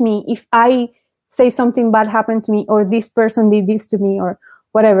punish me if I say something bad happened to me or this person did this to me or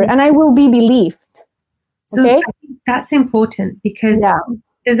whatever. And I will be believed. Okay? So I think that's important because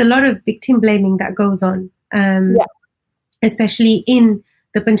there's a lot of victim blaming that goes on, especially in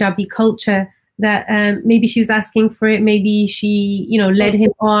the Punjabi culture, that maybe she was asking for it, maybe she, led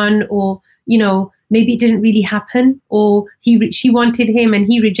him on, or, maybe it didn't really happen, or she wanted him and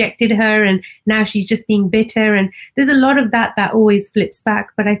he rejected her and now she's just being bitter. And there's a lot of that always flips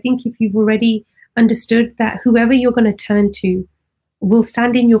back. But I think if you've already understood that whoever you're going to turn to will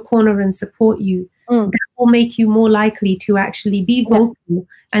stand in your corner and support you, that will make you more likely to actually be vocal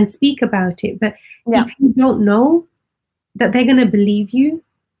and speak about it. But if you don't know that they're going to believe you,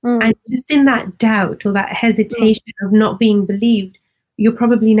 and just in that doubt or that hesitation of not being believed, you'll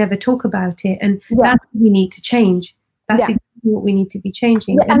probably never talk about it. And that's what we need to change. That's exactly what we need to be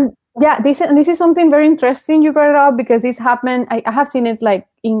changing. This is something very interesting you brought it up, because this happened, I have seen it like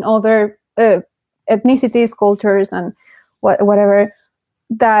in other ethnicities, cultures, and whatever,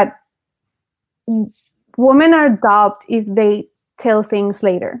 that women are doubt if they tell things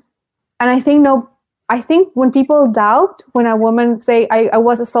later. And I think when people doubt, when a woman say, I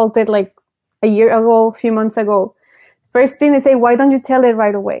was assaulted like a year ago, a few months ago, first thing they say, why don't you tell it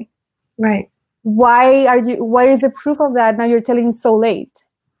right away? Right. Where is the proof of that? Now you're telling so late.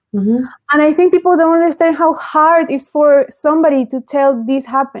 Mm-hmm. And I think people don't understand how hard it is for somebody to tell this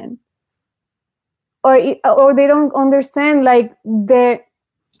happened. Or they don't understand like the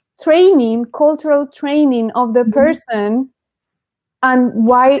cultural training of the person, and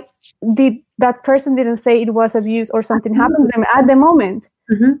why that person didn't say it was abuse or something happened to them at the moment.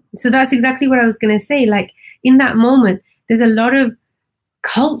 Mm-hmm. So that's exactly what I was going to say. Like in that moment, there's a lot of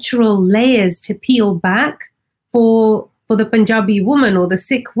cultural layers to peel back for the Punjabi woman or the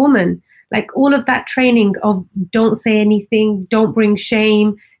Sikh woman. Like all of that training of don't say anything, don't bring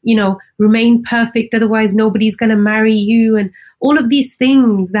shame, remain perfect, otherwise nobody's going to marry you. And all of these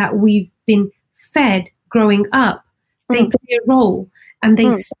things that we've been fed growing up, they play a role and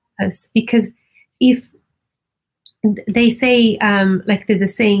they stop us. Because if they say, like there's a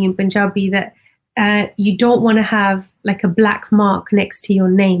saying in Punjabi that you don't want to have like a black mark next to your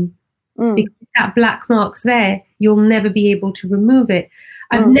name. Because that black mark's there, you'll never be able to remove it.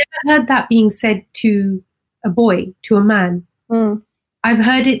 I've never heard that being said to a boy, to a man. I've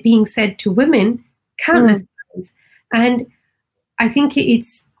heard it being said to women countless times. And I think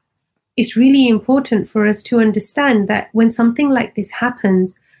it's really important for us to understand that when something like this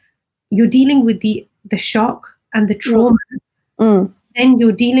happens, you're dealing with the shock and the trauma. Then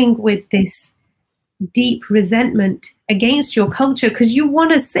you're dealing with this deep resentment against your culture because you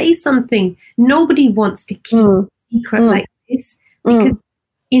want to say something. Nobody wants to keep a secret like this, because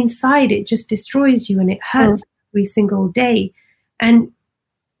inside it just destroys you and it hurts every single day. And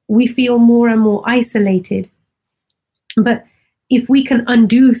we feel more and more isolated. But if we can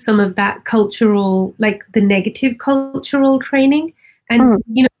undo some of that cultural, like the negative cultural training, and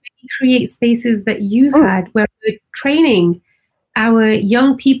create spaces that you had where we're training our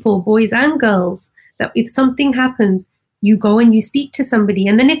young people, boys and girls, that if something happens, you go and you speak to somebody,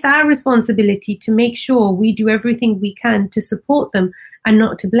 and then it's our responsibility to make sure we do everything we can to support them and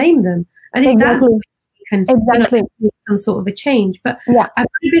not to blame them. I think that's what we can make some sort of a change. But I've got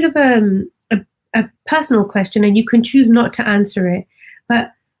a bit of a personal question, and you can choose not to answer it.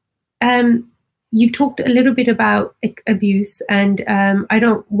 But you've talked a little bit about abuse, and I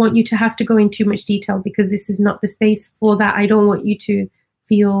don't want you to have to go into too much detail because this is not the space for that. I don't want you to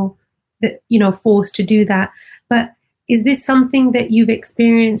feel that, forced to do that. But is this something that you've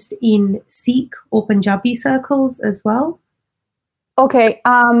experienced in Sikh or Punjabi circles as well? Okay.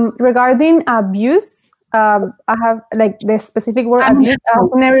 Regarding abuse, I have like the specific word abuse. I've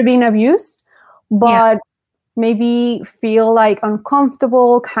never been abused, but maybe feel like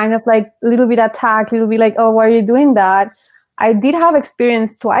uncomfortable, kind of like a little bit attacked, a little bit like, oh, why are you doing that? I did have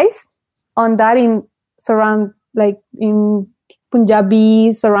experience twice on that in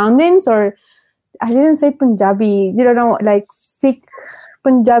Punjabi surroundings, or I didn't say Punjabi, like Sikh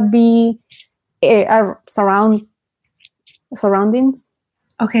Punjabi surroundings.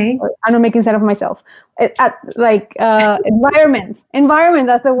 Okay. I'm not making sense of myself. Environment,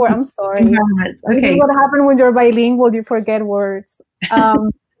 that's the word. I'm sorry. Environments. Okay. This is what happened when you're bilingual, you forget words.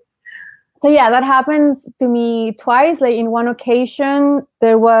 So yeah, that happens to me twice. Like in one occasion,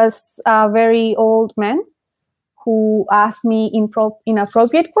 there was a very old man who asked me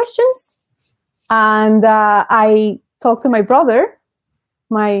inappropriate questions. And I talked to my brother,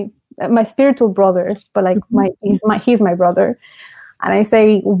 my spiritual brother, but like he's my brother. And I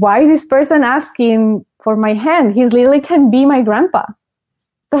say, why is this person asking for my hand? He literally can be my grandpa.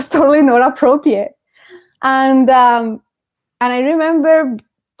 That's totally not appropriate. And I remember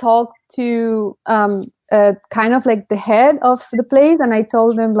talk to kind of like the head of the place, and I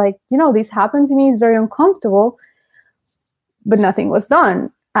told them like, this happened to me. It's very uncomfortable, but nothing was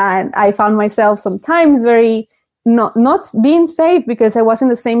done. And I found myself sometimes very not being safe because I was in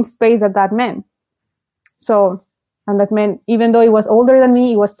the same space that man. So, and that man, even though he was older than me,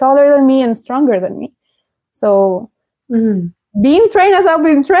 he was taller than me and stronger than me. So being trained as I've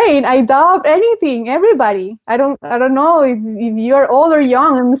been trained, I doubt anything, everybody. I don't know if you're old or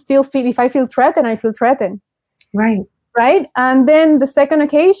young, I'm still if I feel threatened, I feel threatened. Right. Right. And then the second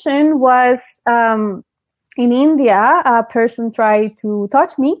occasion was in India, a person tried to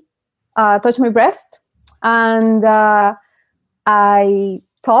touch my breast, and I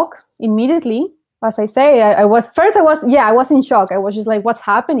talk immediately. As I say, I was in shock. I was just like, what's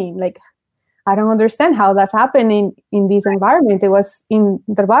happening? Like, I don't understand how that's happening in this environment. It was in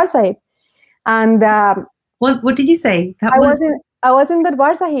Darbar Sahib. And what did you say? I was in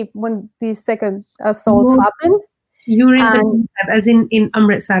Darbar Sahib when the second assault happened. You were in as in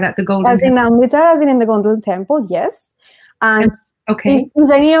Amritsar at the Golden Temple. As in the Golden Temple, yes. And okay. If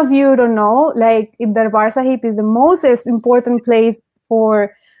any of you don't know, like Darbar Sahib is the most important place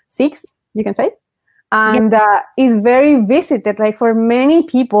for Sikhs, you can say. And is very visited, like for many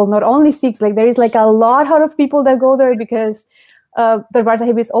people, not only Sikhs. Like there is like a lot of people that go there because Darbar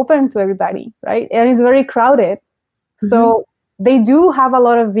Sahib is open to everybody, right? And it's very crowded. Mm-hmm. So they do have a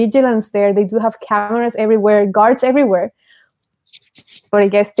lot of vigilance there. They do have cameras everywhere, guards everywhere. But I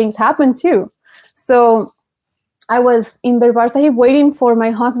guess things happen too. So I was in Darbar Sahib waiting for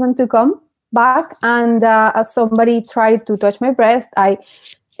my husband to come back, and somebody tried to touch my breast. I'm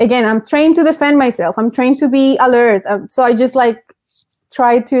trained to defend myself. I'm trained to be alert. So I just like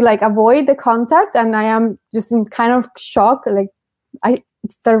try to like avoid the contact, and I am just in kind of shock. Like,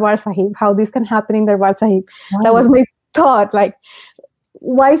 it's Darbar Sahib. How this can happen in Darbar Sahib? Wow. That was my thought. Like,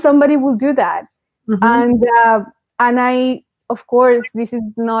 why somebody will do that? Mm-hmm. And I, of course, this is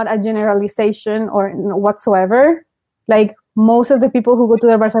not a generalization or whatsoever. Like most of the people who go to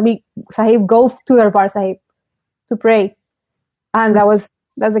Darbar Sahib go to Darbar Sahib to pray, and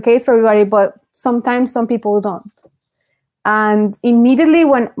that's the case for everybody, but sometimes some people don't. And immediately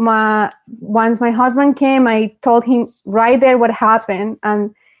once my husband came, I told him right there what happened,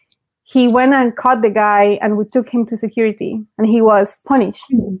 and he went and caught the guy, and we took him to security, and he was punished.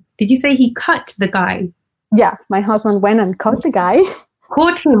 Did you say he cut the guy? Yeah, my husband went and caught the guy.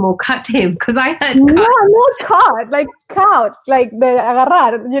 Caught him or cut him? Because I heard cut. No, not caught, like caught, like the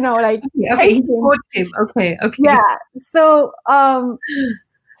agarrar, like okay, he caught him. Okay. Yeah, so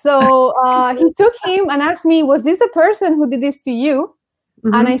he took him and asked me, was this the person who did this to you?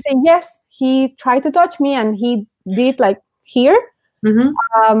 Mm-hmm. And I said, yes, he tried to touch me, and he did like here. Mm-hmm.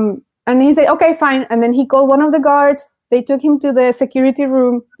 And he said, okay, fine. And then he called one of the guards. They took him to the security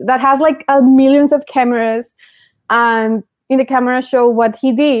room that has like millions of cameras, and in the camera show what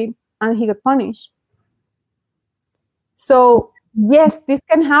he did, and he got punished. So yes, this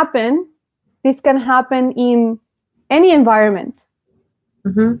can happen. This can happen in any environment.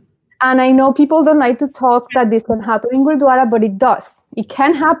 Mm-hmm. And I know people don't like to talk that this can happen in Gurdwara, but it does. It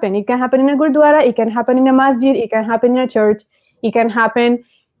can happen. It can happen in a Gurdwara. It can happen in a masjid. It can happen in a church. It can happen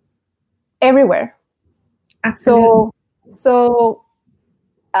everywhere. Absolutely. So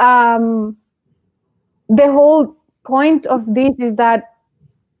the whole point of this is that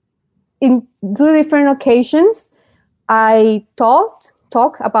in 2 different occasions, I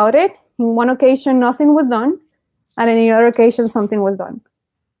talk about it. In one occasion, nothing was done, and in the other occasion, something was done.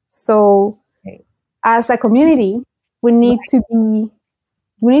 So, as a community, we need to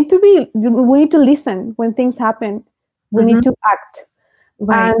listen when things happen. We need to act.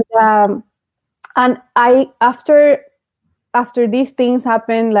 Right. And I after these things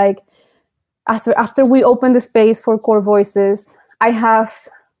happen, like after we open the space for core voices, I have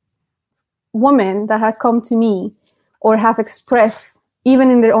women that have come to me or have expressed, even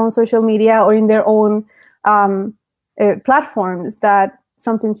in their own social media or in their own platforms, that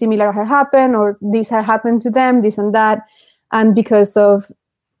something similar had happened, or this had happened to them, this and that. And because of,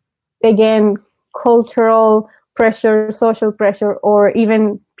 again, cultural pressure, social pressure, or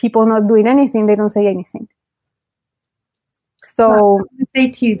even people not doing anything, they don't say anything. So well, I want to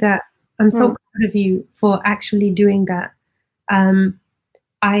say to you that I'm so proud of you for actually doing that.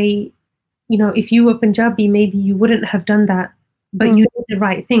 If you were Punjabi, maybe you wouldn't have done that, but you did the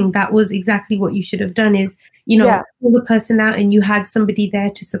right thing. That was exactly what you should have done, is, pull the person out, and you had somebody there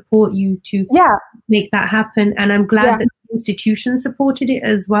to support you to make that happen. And I'm glad that the institution supported it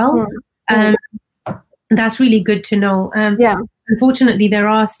as well. That's really good to know. Unfortunately, there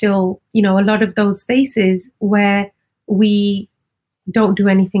are still, a lot of those spaces where we don't do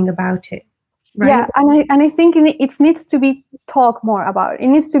anything about it. Right? Yeah, and I think it needs to be talked more about. It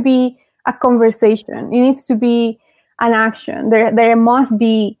needs to be a conversation. It needs to be an action. There must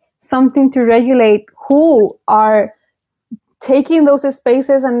be something to regulate who are taking those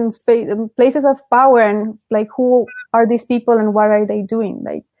spaces and places of power, and like, who are these people and what are they doing?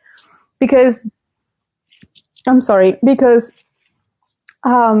 Like, because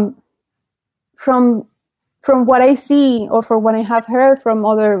from what I see, or from what I have heard from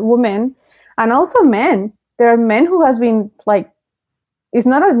other women and also men, there are men who has been like, it's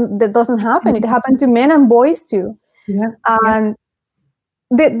not that doesn't happen. It happened to men and boys too. And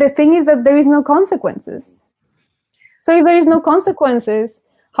the thing is that there is no consequences. So if there is no consequences,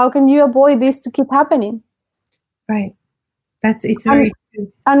 how can you avoid this to keep happening? Right. It's very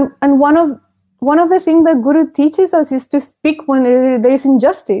true. And one of the things that Guru teaches us is to speak when there is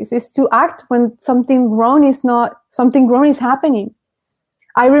injustice, is to act when something wrong is happening.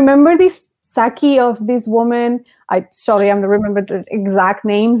 I remember this Saki of this woman. I'm not remember the exact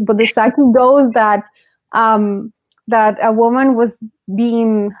names, but the Saki goes that a woman was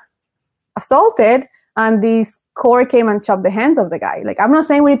being assaulted, and this court came and chopped the hands of the guy. Like, I'm not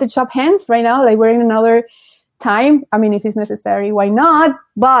saying we need to chop hands right now. Like, we're in another time. I mean, if it's necessary, why not?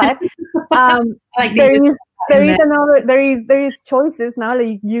 But there is choices now.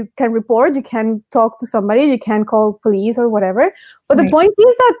 Like, you can report, you can talk to somebody, you can call police or whatever. But the point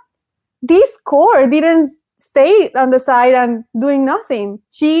is that this court didn't stay on the side and doing nothing.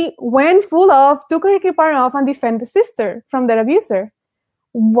 She went full off, took her kippan off, and defended the sister from their abuser.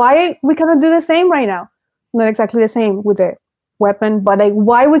 Why we cannot do the same right now? Not exactly the same with the weapon, but like,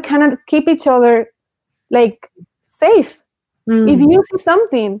 why we cannot keep each other like safe? If you see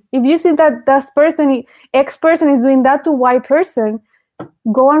something, if you see that X person is doing that to Y person,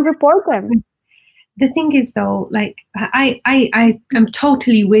 go and report them. The thing is, though, like, I am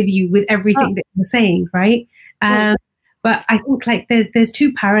totally with you with everything that you're saying, right? But I think, like, there's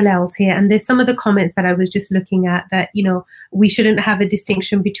 2 parallels here, and there's some of the comments that I was just looking at that, we shouldn't have a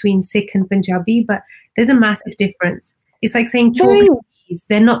distinction between Sikh and Punjabi, but there's a massive difference. It's like saying chalk and cheese;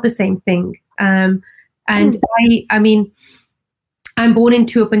 they're not the same thing. And I mean, I'm born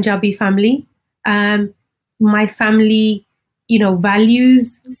into a Punjabi family. My family,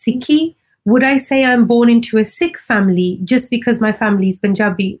 values Sikhi. Would I say I'm born into a Sikh family just because my family is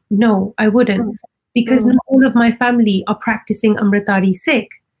Punjabi? No, I wouldn't. Because not all of my family are practicing Amritdhari Sikh.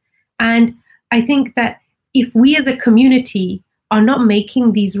 And I think that if we as a community are not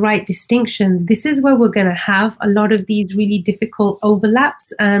making these right distinctions, this is where we're going to have a lot of these really difficult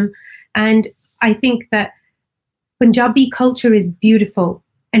overlaps. And I think that Punjabi culture is beautiful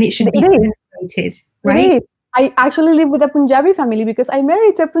and it should be celebrated, right? I actually live with a Punjabi family because I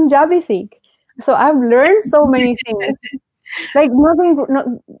married a Punjabi Sikh. So I've learned so many things. Like,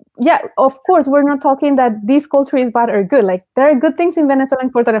 of course, we're not talking that this culture is bad or good. Like, there are good things in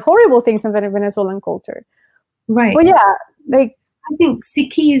Venezuelan culture and horrible things in Venezuelan culture. Right. But yeah, like, I think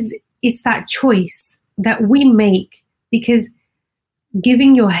Sikhi is that choice that we make, because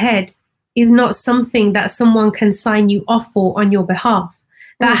giving your head is not something that someone can sign you off for on your behalf.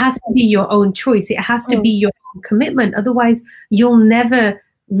 That has to be your own choice. It has to be your own commitment. Otherwise, you'll never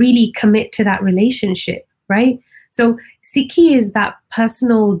really commit to that relationship, right? So Sikhi is that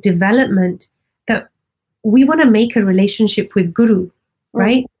personal development that we want to make a relationship with Guru,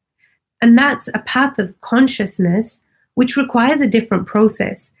 right? And that's a path of consciousness, which requires a different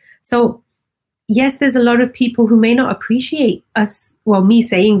process. So, yes, there's a lot of people who may not appreciate us, well, me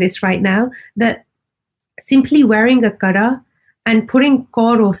saying this right now, that simply wearing a kara and putting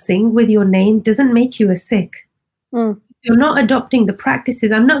kaur or singh with your name doesn't make you a Sikh. You're not adopting the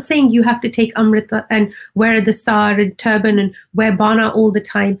practices. I'm not saying you have to take Amrita and wear the star and turban and wear bana all the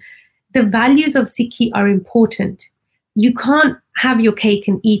time. The values of Sikhi are important. You can't have your cake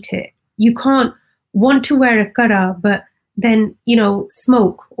and eat it. You can't want to wear a kara, but then,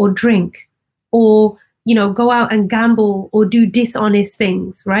 smoke or drink or, go out and gamble or do dishonest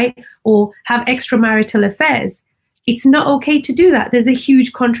things, right? Or have extramarital affairs. It's not okay to do that. There's a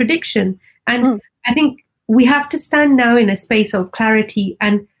huge contradiction. And I think we have to stand now in a space of clarity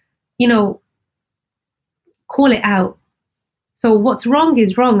and, call it out. So what's wrong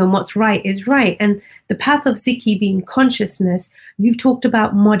is wrong and what's right is right. And the path of Sikhi being consciousness, you've talked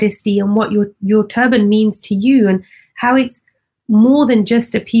about modesty and what your turban means to you and how it's more than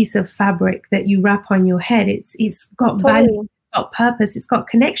just a piece of fabric that you wrap on your head. It's got value, it's got purpose, it's got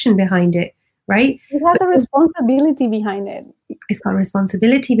connection behind it, right? It has a responsibility behind it. It's got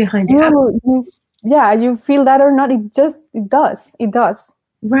responsibility behind it. You feel that or not, it does.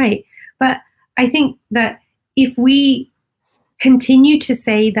 Right. But I think that if we continue to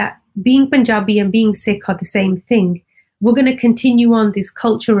say that being Punjabi and being Sikh are the same thing, we're going to continue on this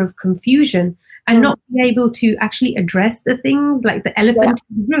culture of confusion and not be able to actually address the things like the elephant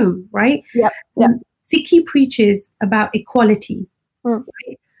in the room, right? Sikhi preaches about equality.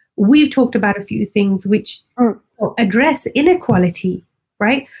 Right? We've talked about a few things which address inequality,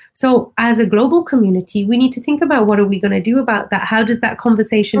 right? So as a global community, we need to think about what are we going to do about that? How does that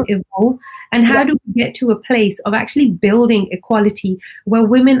conversation evolve? And how do we get to a place of actually building equality where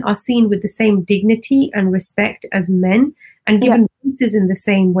women are seen with the same dignity and respect as men and given voices in the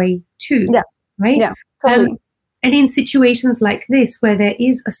same way too, right? Yeah, totally. And in situations like this, where there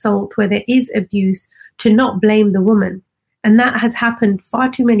is assault, where there is abuse, to not blame the woman. And that has happened far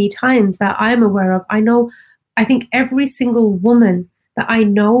too many times that I'm aware of. I think every single woman that I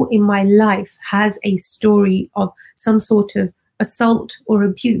know in my life has a story of some sort of assault or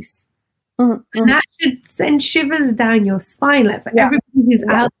abuse. And that should send shivers down your spine. Like for everybody who's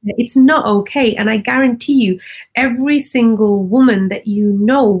out there, it's not okay. And I guarantee you, every single woman that you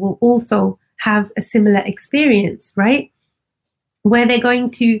know will also have a similar experience, right? Where they're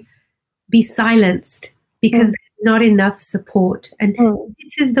going to be silenced because there's not enough support. And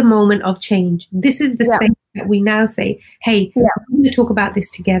this is the moment of change. This is the space that we now say, hey, we're going to talk about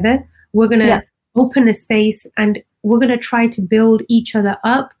this together. We're going to open a space and we're going to try to build each other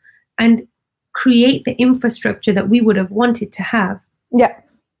up and create the infrastructure that we would have wanted to have.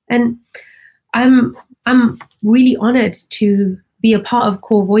 And I'm really honored to be a part of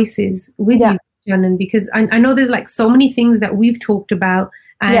Core Voices with you, Janan, because I know there's like so many things that we've talked about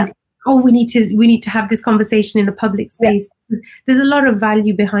and we need to have this conversation in a public space. There's a lot of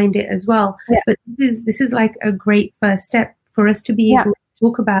value behind it as well. But this is like a great first step for us to be able to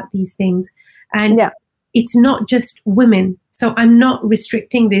talk about these things. And it's not just women. So I'm not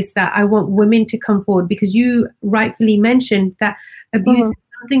restricting this that I want women to come forward, because you rightfully mentioned that abuse is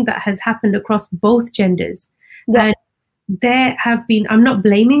something that has happened across both genders. And there have been, I'm not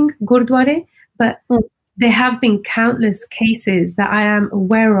blaming Gurdwara, but there have been countless cases that I am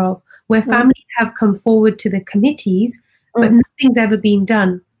aware of where families have come forward to the committees, but nothing's ever been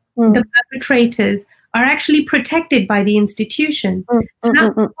done. The perpetrators are actually protected by the institution. And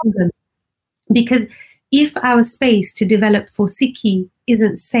that's the problem. Because if our space to develop for Sikhi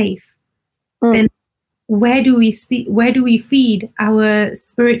isn't safe, then where do we feed our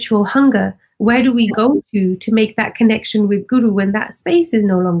spiritual hunger? Where do we go to make that connection with Guru when that space is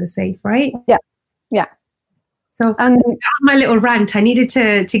no longer safe, right? So that was my little rant. I needed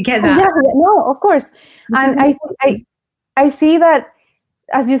to get that. No, of course. And I see that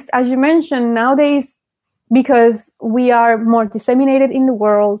as you mentioned, nowadays, because we are more disseminated in the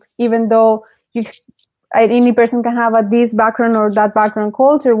world, even though any person can have this background or that background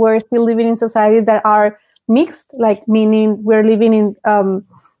culture, we're still living in societies that are mixed, like meaning we're living in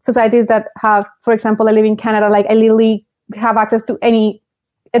societies that have, for example, I live in Canada, like I literally have access to any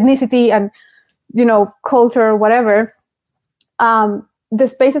ethnicity and, culture or whatever. The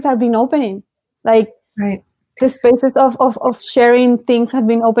spaces have been opening, like the spaces of sharing things have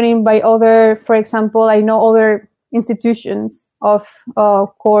been opening by other, for example, I know other institutions of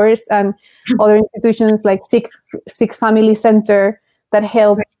course and other institutions like Sikh Family Center that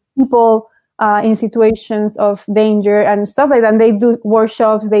help people in situations of danger and stuff like that. And they do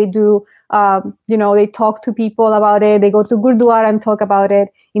workshops, they do, they talk to people about it. They go to Gurdwara and talk about it.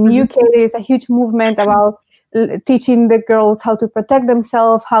 In the UK, there is a huge movement about teaching the girls how to protect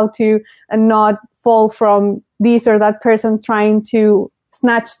themselves, how to not fall from this or that person trying to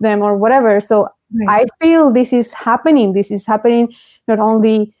snatch them or whatever. So I feel this is happening. This is happening not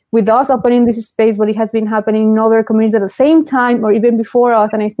only with us opening this space, but it has been happening in other communities at the same time or even before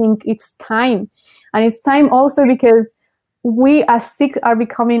us. And I think it's time. And it's time also because we as Sikh are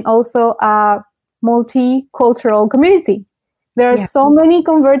becoming also a multicultural community. There are so many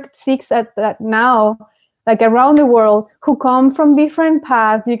converted Sikhs that now, like around the world, who come from different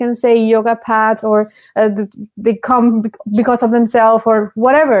paths. You can say yoga paths, or they come because of themselves or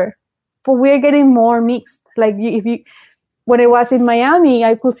whatever. But we're getting more mixed. Like when I was in Miami,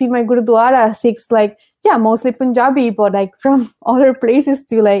 I could see my Gurdwara Sikhs, like, mostly Punjabi, but like from other places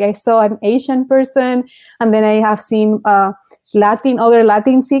too. Like I saw an Asian person, and then I have seen other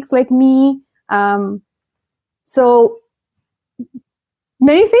Latin Sikhs like me. So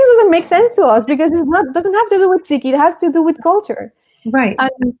many things doesn't make sense to us because doesn't have to do with Sikh. It has to do with culture, right?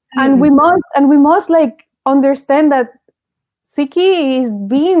 And we must like understand that Sikhi is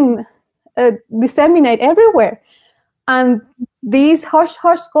being disseminated everywhere. And this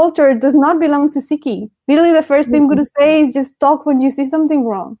hush-hush culture does not belong to Sikhi. Literally, the first thing I'm going to say is just talk when you see something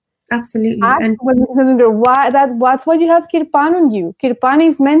wrong. Absolutely. And when you see something wrong, that's why you have Kirpan on you. Kirpan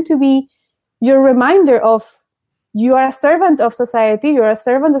is meant to be your reminder of you are a servant of society.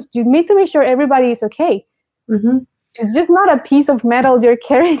 You need to make sure everybody is okay. Mm-hmm. It's just not a piece of metal you're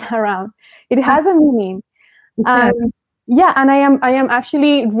carrying around. It has a meaning. And I am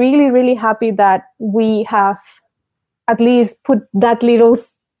actually really, really happy that we have at least put that little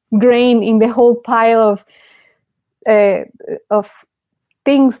grain in the whole pile of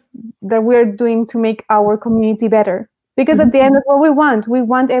things that we're doing to make our community better. Because at the end, that's what we want. We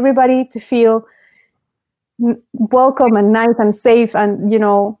want everybody to feel welcome and nice and safe, and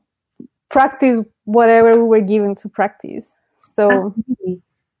practice whatever we were given to practice. So, absolutely.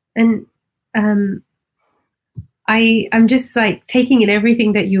 And I'm just like taking in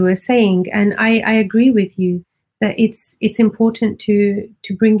everything that you were saying, and I agree with you that it's important to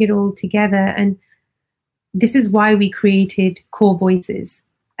bring it all together. And this is why we created Core Voices.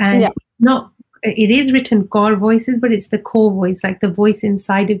 And it is written Core Voices, but it's the core voice, like the voice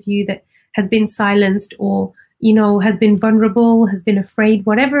inside of you that has been silenced or, has been vulnerable, has been afraid,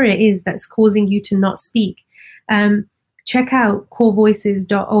 whatever it is that's causing you to not speak. Check out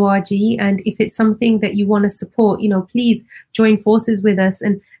corevoices.org. And if it's something that you want to support, please join forces with us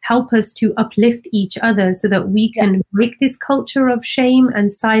and help us to uplift each other so that we can break this culture of shame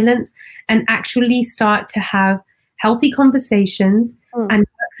and silence and actually start to have healthy conversations and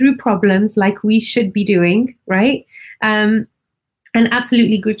work through problems like we should be doing, right? And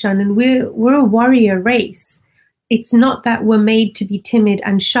absolutely, Gurchan, and we're a warrior race. It's not that we're made to be timid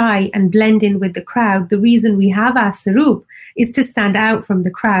and shy and blend in with the crowd. The reason we have our sarup is to stand out from the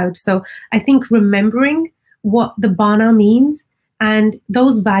crowd. So I think remembering what the Bana means and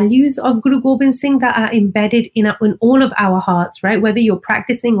those values of Guru Gobind Singh that are embedded in all of our hearts, right? Whether you're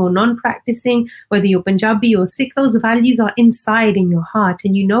practicing or non-practicing, whether you're Punjabi or Sikh, those values are inside in your heart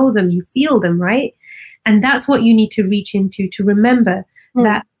and you know them, you feel them, right? And that's what you need to reach into, to remember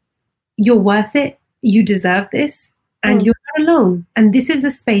that you're worth it. You deserve this, and you're not alone. And this is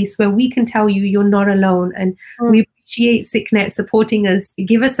a space where we can tell you you're not alone. And we appreciate SikhNet supporting us to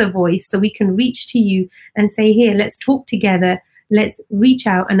give us a voice so we can reach to you and say, here, let's talk together. Let's reach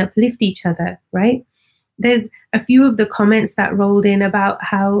out and uplift each other, right? There's a few of the comments that rolled in about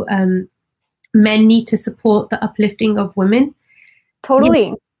how men need to support the uplifting of women.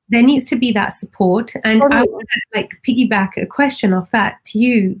 Totally. There needs to be that support. And I want to piggyback a question off that to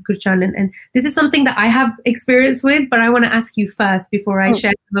you, Gurchan. And this is something that I have experience with, but I want to ask you first before I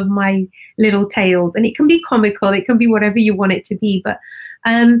share some of my little tales. And it can be comical, it can be whatever you want it to be. But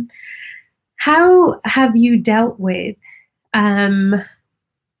how have you dealt with, I'm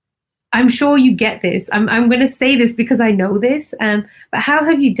sure you get this. I'm going to say this because I know this. But how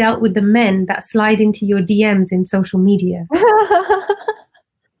have you dealt with the men that slide into your DMs in social media?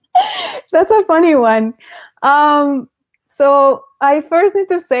 That's a funny one. So I first need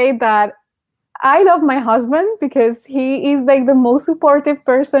to say that I love my husband because he is like the most supportive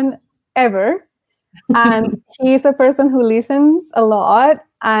person ever. And he is a person who listens a lot.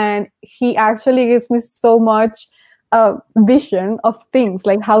 And he actually gives me so much vision of things,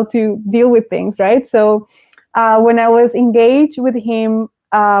 like how to deal with things, right? So when I was engaged with him,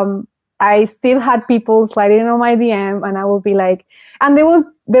 I still had people sliding on my DM, and I would be like, and they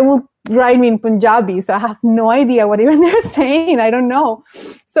will write me in Punjabi, so I have no idea what even they're saying. I don't know.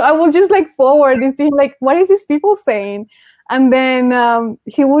 So I will just like forward this to him, like, what is these people saying? And then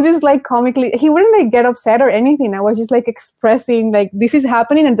he will just like comically, he wouldn't like get upset or anything. I was just like expressing like, this is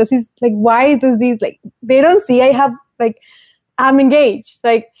happening and this is like, why does this, like, they don't see I have like, I'm engaged.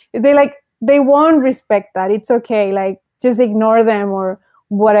 Like they won't respect that. It's okay. Like just ignore them or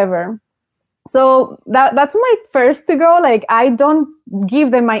whatever. So that's my first to go. Like I don't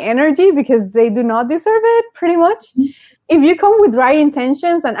give them my energy because they do not deserve it, pretty much. Mm-hmm. If you come with right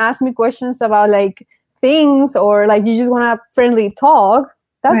intentions and ask me questions about like things, or like you just want to friendly talk,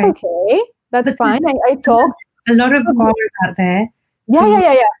 that's right. Okay. That's fine. I talk. A lot of girls out there.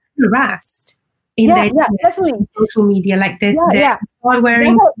 Yeah. Harassed in their definitely social media. Like this, they're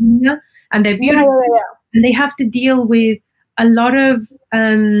wearing and they're beautiful, and they have to deal with a lot of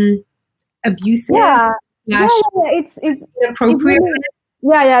abusive. It's inappropriate.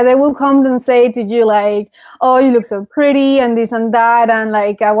 They will come and say to you like, oh, you look so pretty and this and that, and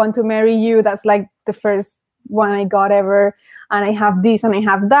like I want to marry you. That's like the first one I got ever, and I have this and I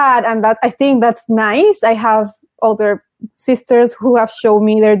have that, and that I think that's nice. I have other sisters who have shown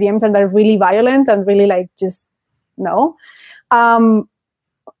me their DMs and they're really violent and really like just no.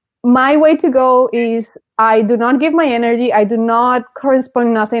 My way to go is I do not give my energy. I do not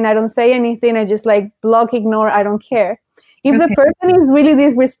correspond nothing. I don't say anything. I just like block, ignore. I don't care. If the person is really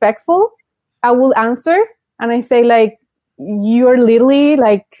disrespectful, I will answer and I say like, you're literally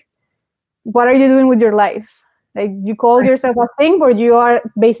like, what are you doing with your life? Like you called yourself a thing, but you are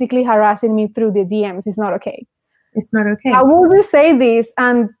basically harassing me through the DMs. It's not okay. It's not okay. I will just say this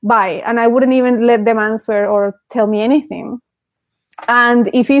and bye. And I wouldn't even let them answer or tell me anything. And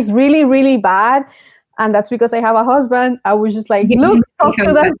if it's really, really bad, and that's because I have a husband, I was just like, look, talk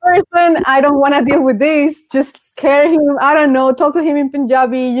to that person. I don't want to deal with this. Just scare him. I don't know. Talk to him in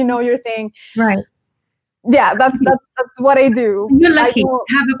Punjabi. You know your thing. Right. Yeah, that's what I do. You're lucky to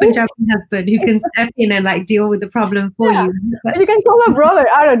have a Punjabi husband who can step in and like deal with the problem for you. You can call a brother.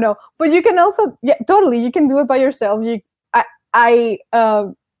 I don't know. But you can also, totally. You can do it by yourself.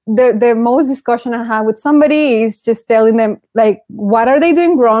 The most discussion I have with somebody is just telling them like, what are they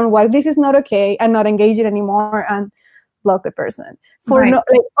doing wrong? Why this is not okay, and not engage it anymore and block the person for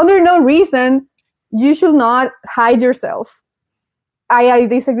under no reason. You should not hide yourself. I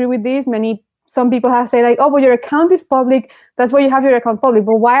disagree with this. Some people have said like, oh, but your account is public. That's why you have your account public.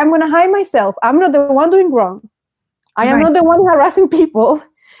 But why I'm going to hide myself? I'm not the one doing wrong. I am not the one harassing people.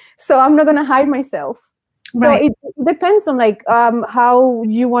 So I'm not going to hide myself. So it depends on like how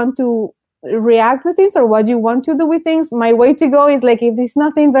you want to react with things or what you want to do with things. My way to go is like, if it's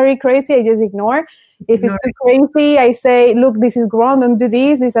nothing very crazy, I just ignore. If it's too crazy, I say, look, this is wrong. Don't do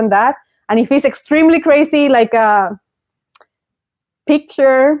this and that. And if it's extremely crazy, like a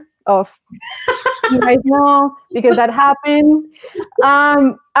picture of you guys know because that happened,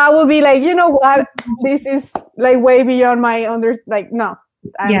 I will be like, you know what, this is like way beyond my no,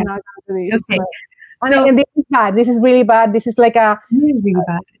 I'm not going to do this. Okay. And this is bad. This is really bad. This is like it's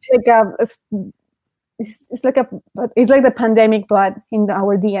like the pandemic blood in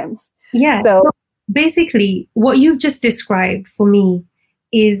our DMs. Yeah. So basically, what you've just described for me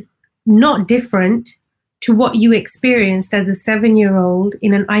is not different to what you experienced as a 7-year-old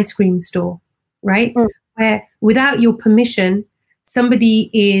in an ice cream store, right? Where without your permission, somebody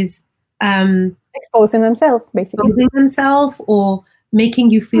is exposing themselves, basically. Or making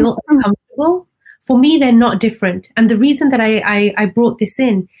you feel uncomfortable. For me, they're not different. And the reason that I brought this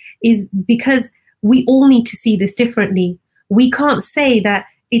in is because we all need to see this differently. We can't say that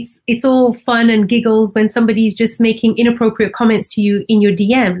it's all fun and giggles when somebody's just making inappropriate comments to you in your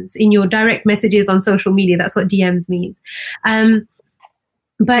DMs, in your direct messages on social media. That's what DMs means.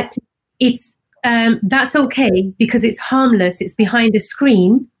 But it's that's okay because it's harmless. It's behind a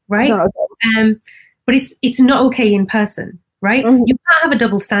screen, right? Okay. But it's not okay in person, right? Mm-hmm. You can't have a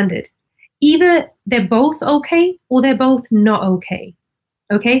double standard. Either they're both okay or they're both not okay.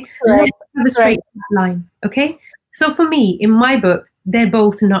 Okay? Right. Let's have a straight line. Okay? So for me, in my book, they're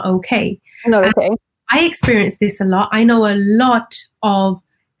both not okay. Not okay. I experience this a lot. I know a lot of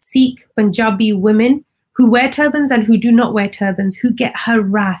Sikh Punjabi women who wear turbans and who do not wear turbans, who get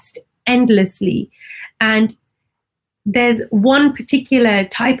harassed endlessly. And there's one particular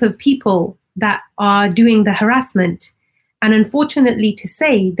type of people that are doing the harassment. And unfortunately to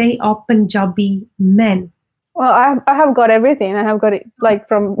say, they are Punjabi men. Well, I have got everything. I have got it like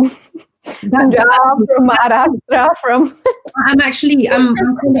from Punjab, from Maharashtra, from I'm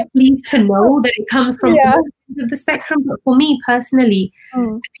kind of pleased to know that it comes from all ends of the spectrum. But for me personally,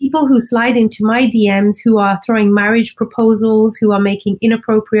 the people who slide into my DMs, who are throwing marriage proposals, who are making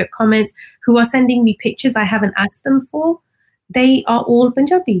inappropriate comments, who are sending me pictures I haven't asked them for, they are all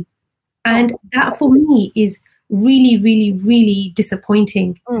Punjabi. And that for me is really, really, really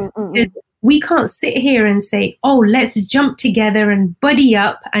disappointing. Because we can't sit here and say, oh, let's jump together and buddy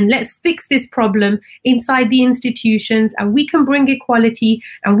up and let's fix this problem inside the institutions, and we can bring equality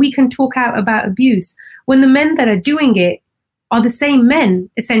and we can talk out about abuse, when the men that are doing it are the same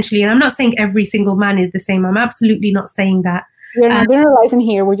men, essentially. And I'm not saying every single man is the same. I'm absolutely not saying that. We're not generalizing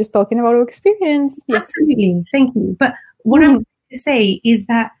here. We're just talking about our experience. Absolutely. Thank you. But what I'm trying to say is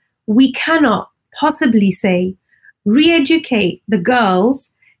that we cannot possibly say, re-educate the girls,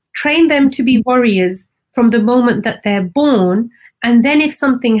 train them to be warriors from the moment that they're born, and then if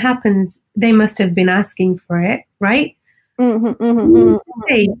something happens, they must have been asking for it, right?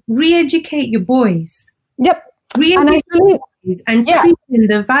 Say, re-educate your boys. Yep. Re-educate your boys and treat them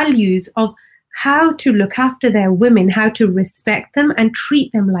the values of how to look after their women, how to respect them and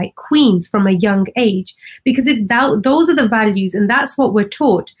treat them like queens from a young age. Because if those are the values and that's what we're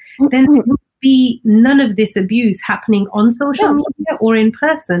taught, then there would be none of this abuse happening on social media or in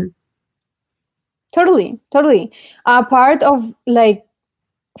person. Totally. Part of like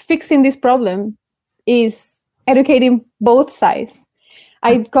fixing this problem is educating both sides.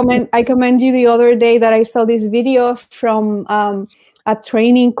 I commend you the other day that I saw this video from a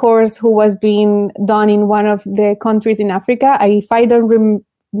training course who was being done in one of the countries in Africa. If I don't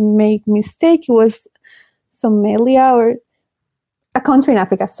make mistake, it was Somalia or a country in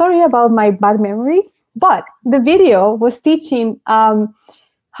Africa. Sorry about my bad memory. But the video was teaching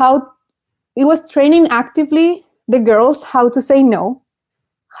how it was training actively the girls how to say no,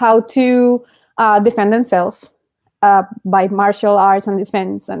 how to defend themselves by martial arts and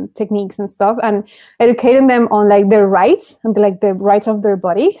defense and techniques and stuff, and educating them on like their rights and like the rights of their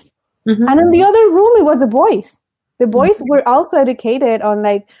bodies. And in the other room, it was the boys. The boys were also educated on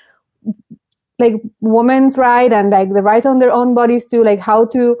like women's right and like the rights on their own bodies too, like how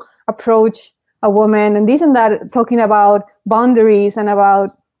to approach a woman and this and that, talking about boundaries and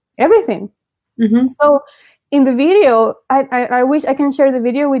about everything. So in the video, I wish I can share the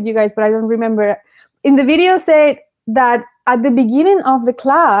video with you guys, but I don't remember. In the video said that at the beginning of the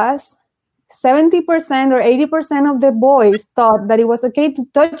class, 70% or 80% of the boys thought that it was okay to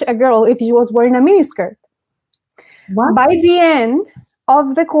touch a girl if she was wearing a miniskirt. What? By the end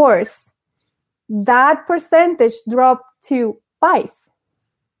of the course, that percentage dropped to 5.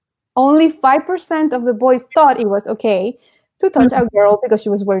 Only 5% of the boys thought it was okay to touch a girl because she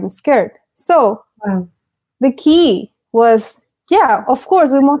was wearing a skirt. So the key was, of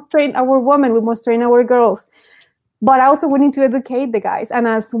course, we must train our women, we must train our girls. But also we need to educate the guys. And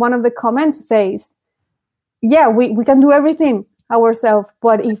as one of the comments says, we can do everything ourselves.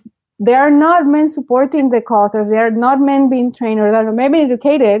 But if there are not men supporting the cause, or if there are not men being trained, or that are men being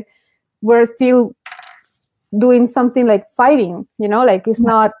educated, we're still doing something like fighting, like it's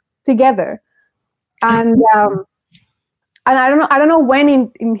not together. And I don't know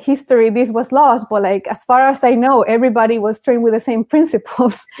when in history this was lost, but like as far as I know, everybody was trained with the same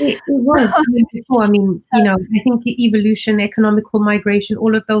principles. It was before. I mean, I think evolution, economical migration,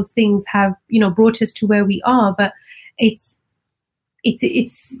 all of those things have, brought us to where we are. But it's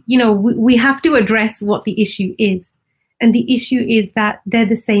we have to address what the issue is, and the issue is that they're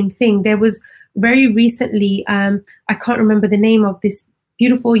the same thing. There was very recently, I can't remember the name of this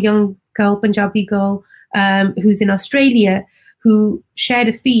beautiful young girl, Punjabi girl, who's in Australia, who shared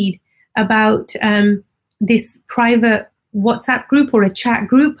a feed about this private WhatsApp group or a chat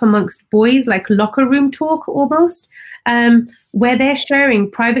group amongst boys, like locker room talk almost, where they're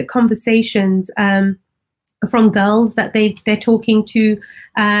sharing private conversations from girls that they're talking to,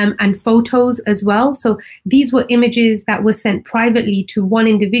 and photos as well. So these were images that were sent privately to one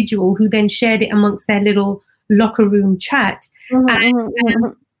individual who then shared it amongst their little locker room chat.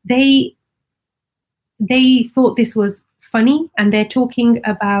 And they thought this was funny, and they're talking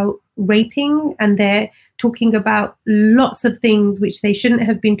about raping, and they're talking about lots of things which they shouldn't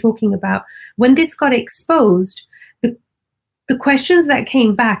have been talking about. When this got exposed, the questions that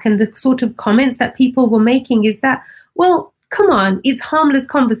came back and the sort of comments that people were making is that, well, come on, it's harmless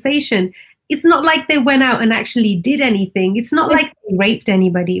conversation. It's not like they went out and actually did anything. It's not like they raped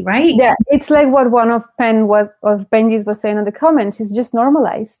anybody, right? Yeah, it's like what one of Benji's was saying in the comments. It's just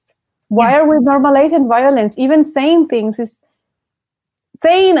normalized. Why are we normalizing violence? Even saying things is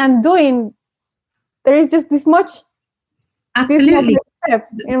saying and doing. There is just this much. Absolutely.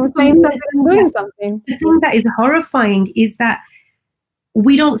 steps, same steps in doing something. The thing that is horrifying is that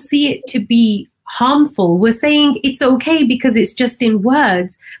we don't see it to be harmful. We're saying it's okay because it's just in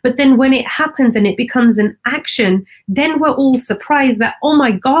words. But then when it happens and it becomes an action, then we're all surprised that, oh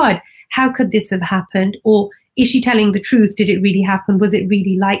my God, how could this have happened? Or is she telling the truth? Did it really happen? Was it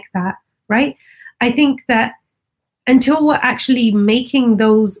really like that? Right? I think that until we're actually making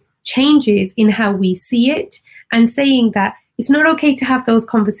those changes in how we see it and saying that it's not okay to have those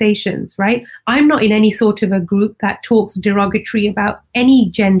conversations, right? I'm not in any sort of a group that talks derogatory about any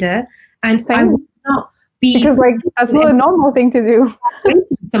gender, and I would not be, because like that's not a normal thing to do.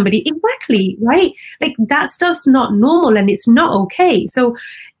 Somebody, exactly, right? Like that stuff's not normal and it's not okay. So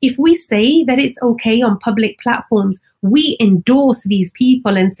if we say that it's okay on public platforms, we endorse these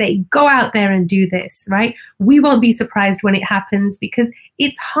people and say, go out there and do this, right? We won't be surprised when it happens because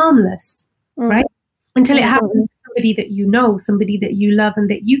it's harmless, right? Until it happens to somebody that you know, somebody that you love and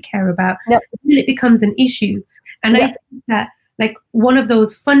that you care about, then it becomes an issue. And I think that like one of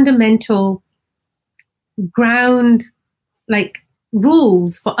those fundamental ground like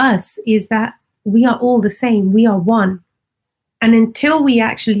rules for us is that we are all the same. We are one. And until we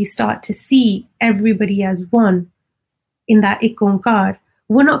actually start to see everybody as one in that ikonkar,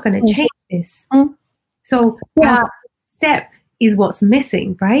 we're not going to change this. So our step is what's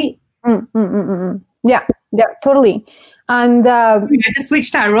missing, right? Yeah, totally. And I just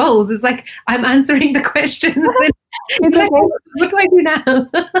switched our roles. It's like I'm answering the questions. It's okay. What do I do now?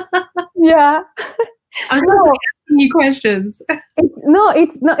 Yeah. I'm not asking you questions.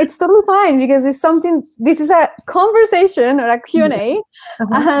 It's totally fine because it's something. This is a conversation or a Q&A,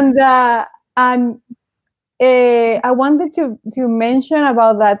 and I wanted to mention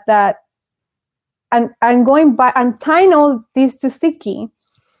about that, and going back and tying all this to Sikhi.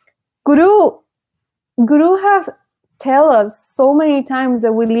 Guru has tell us so many times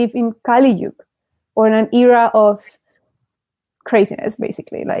that we live in Kali Yuga, or in an era of craziness,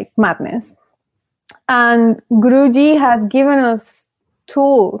 basically, like madness. And Guruji has given us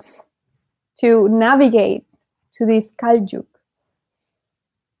tools to navigate to this Kali Yuga.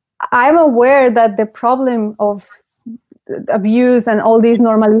 I'm aware that the problem of abuse and all this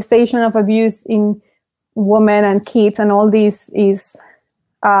normalization of abuse in women and kids and all this is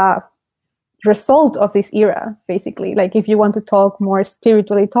result of this era, basically. Like if you want to talk more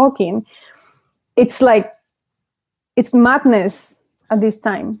spiritually talking, it's like it's madness at this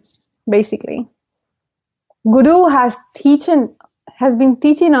time, basically. Guru has been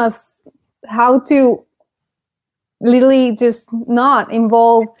teaching us how to literally just not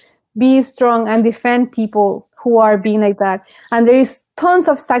involve, be strong and defend people who are being like that. And there is tons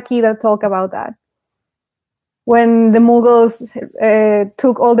of Saki that talk about that. When the Mughals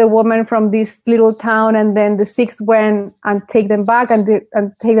took all the women from this little town, and then the Sikhs went and take them back and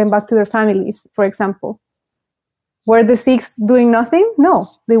take them back to their families, for example. Were the Sikhs doing nothing? No,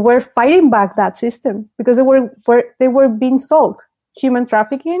 they were fighting back that system because they were being sold, human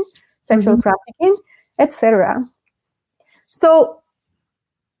trafficking, sexual trafficking, etc. So,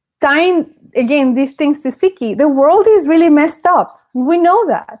 tying again these things to Sikhi, the world is really messed up. We know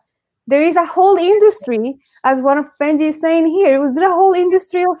that. There is a whole industry, as one of Benji is saying here, it was a whole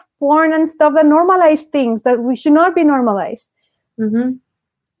industry of porn and stuff that normalize things that we should not be normalized.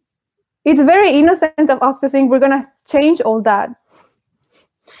 It's very innocent of the thing we're going to change all that.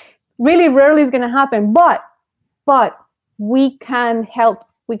 Really rarely is going to happen, but we can help.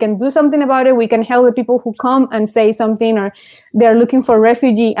 We can do something about it. We can help the people who come and say something, or they're looking for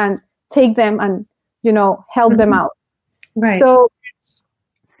refugee, and take them and, help them out. Right.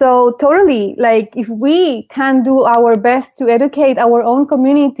 So totally, like if we can do our best to educate our own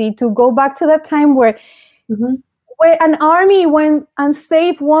community to go back to that time where an army went and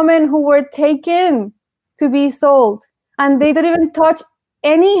saved women who were taken to be sold, and they don't even touch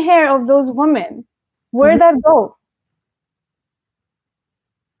any hair of those women. Where'd that go?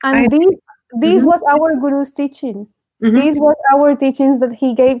 And this was our Guru's teaching. These were our teachings that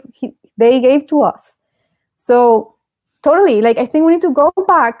they gave to us. So totally, like I think we need to go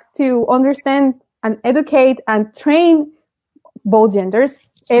back to understand and educate and train both genders,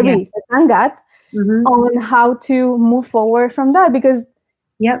 every Sangat, on how to move forward from that, because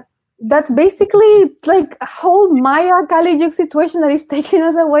that's basically like a whole Maya Kali Yuga situation that is taking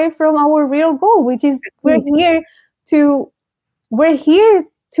us away from our real goal, which is we're here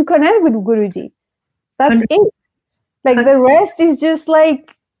to connect with Guruji. That's it. Like the rest is just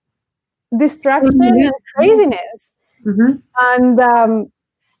like distraction and craziness. And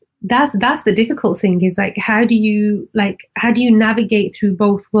that's the difficult thing, is like how do you navigate through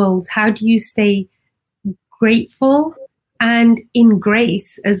both worlds? How do you stay grateful and in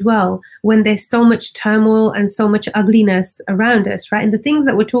grace as well, when there's so much turmoil and so much ugliness around us, right? And the things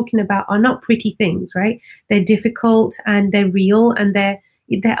that we're talking about are not pretty things, right? They're difficult and they're real and they're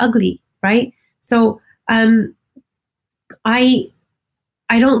ugly, right? So I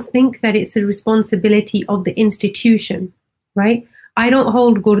don't think that it's a responsibility of the institution, right? I don't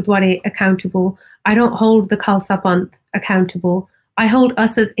hold Gurdwara accountable. I don't hold the Khalsa Panth accountable. I hold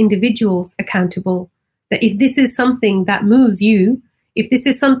us as individuals accountable. That if this is something that moves you, if this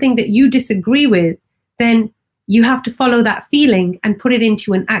is something that you disagree with, then you have to follow that feeling and put it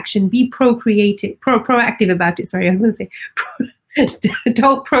into an action. Be proactive about it. Sorry, I was going to say,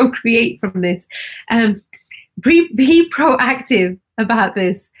 don't procreate from this. Be proactive about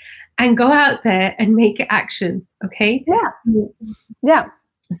this and go out there and make action. Okay? Yeah. Yeah.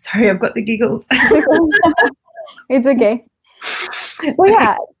 Sorry, I've got the giggles. It's okay. Well,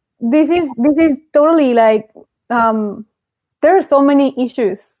 yeah, this is totally like there are so many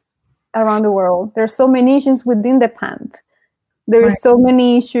issues around the world. There are so many issues within the Panth. There are so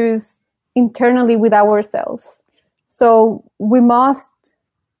many issues internally with ourselves. So we must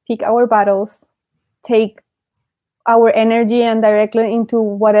pick our battles, take our energy and direct it into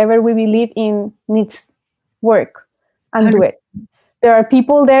whatever we believe in needs work and do it. There are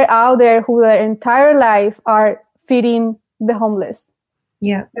people out there who their entire life are feeding the homeless.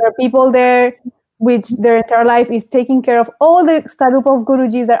 Yeah. There are people there which their entire life is taking care of all the Starup of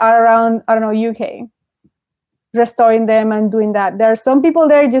Gurujis that are around, I don't know, UK, restoring them and doing that. There are some people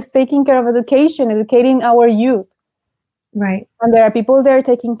there just taking care of education, educating our youth. Right. And there are people there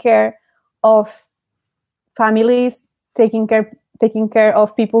taking care of families, taking care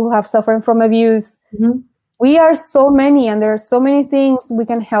of people who have suffered from abuse. Mm-hmm. We are so many, and there are so many things we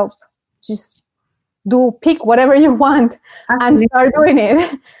can help. Just pick whatever you want. Absolutely. And start doing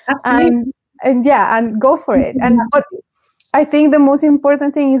it. And go for it. And but I think the most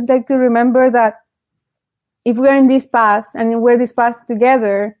important thing is like to remember that if we're in this path and we're this path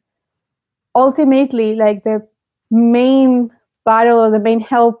together, ultimately like the main battle or the main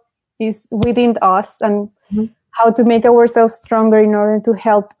help is within us, and how to make ourselves stronger in order to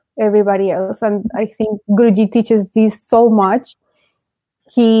help everybody else. And I think Guruji teaches this so much.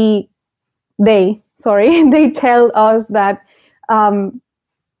 They tell us that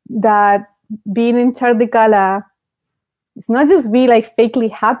that being in Chardikala, it's not just be like fakely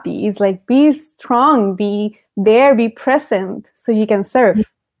happy. It's like be strong, be there, be present, so you can serve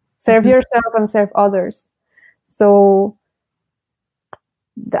yourself and serve others. So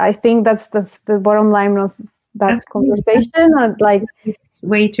I think that's the bottom line of that conversation. And like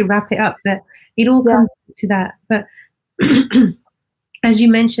way to wrap it up, that it all comes to that. But as you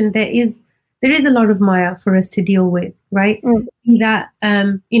mentioned, there is a lot of Maya for us to deal with, right? Be that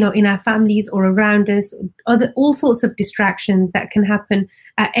in our families or around us, all sorts of distractions that can happen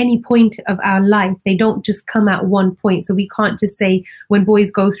at any point of our life. They don't just come at one point. So we can't just say when boys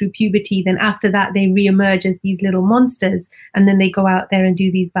go through puberty, then after that they reemerge as these little monsters and then they go out there and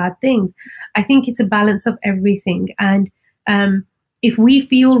do these bad things. I think it's a balance of everything. And if we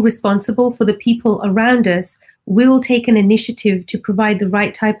feel responsible for the people around us, we'll take an initiative to provide the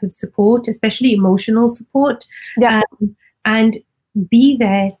right type of support, especially emotional support, and be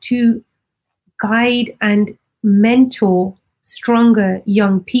there to guide and mentor stronger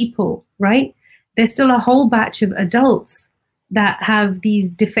young people, right? There's still a whole batch of adults that have these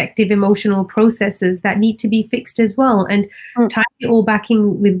defective emotional processes that need to be fixed as well. And tying it all back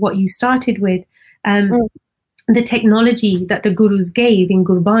in with what you started with, the technology that the gurus gave in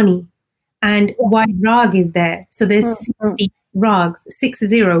Gurbani, and why Rag is there. So there's 60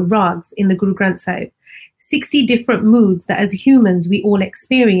 rags in the Guru Granth Sahib. 60 different moods that as humans we all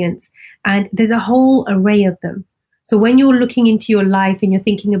experience, and there's a whole array of them. So when you're looking into your life and you're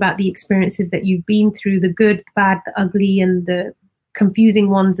thinking about the experiences that you've been through, the good, the bad, the ugly, and the confusing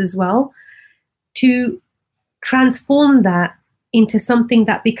ones as well, to transform that into something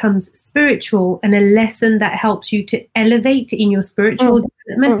that becomes spiritual and a lesson that helps you to elevate in your spiritual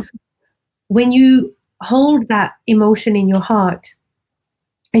development. When you hold that emotion in your heart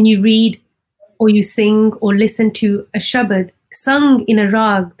and you read or you sing or listen to a shabad sung in a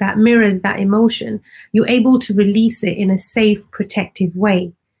rag that mirrors that emotion, you're able to release it in a safe, protective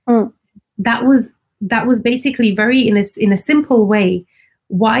way. That was basically very in a simple way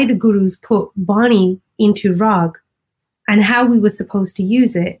why the gurus put Bani into rag and how we were supposed to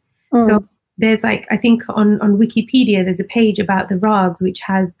use it. So there's I think on Wikipedia, there's a page about the rags which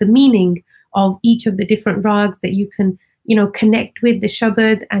has the meaning of each of the different rags that you can, connect with the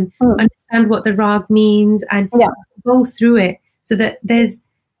shabad and understand what the rag means and go through it, so that there's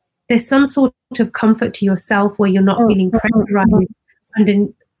there's some sort of comfort to yourself where you're not feeling pressurized under,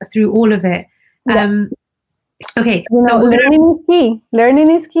 through all of it. Okay, so learning is key. Learning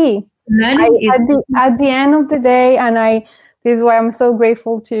is key. At the end of the day, and this is why I'm so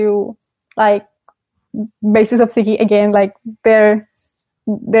grateful to like Basis of Psique again. Like their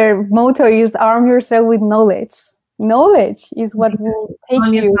motto is arm yourself with knowledge. Knowledge is what will take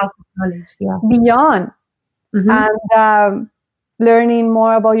you beyond. And learning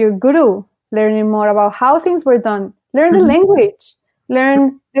more about your guru, learning more about how things were done, learn the language,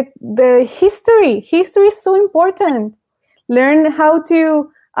 learn the history. History is so important. Learn how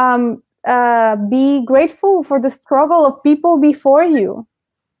to be grateful for the struggle of people before you.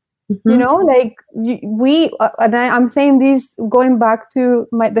 You know, like and I'm saying this going back to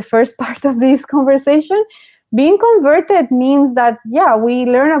the first part of this conversation. Being converted means that, we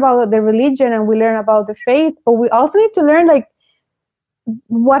learn about the religion and we learn about the faith, but we also need to learn like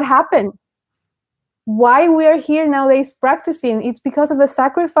what happened, why we are here nowadays practicing. It's because of the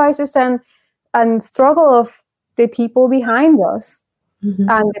sacrifices and struggle of the people behind us and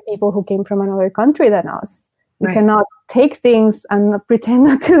the people who came from another country than us. We cannot take things and pretend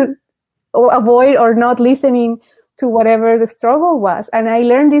not to or avoid or not listening to whatever the struggle was. And I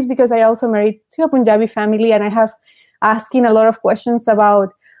learned this because I also married to a Punjabi family, and I have asking a lot of questions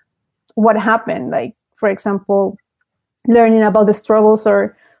about what happened. Like, for example, learning about the struggles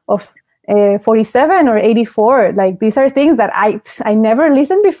of 47 or 84. Like, these are things that I never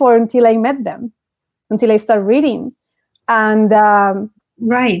listened before until I met them, until I started reading. And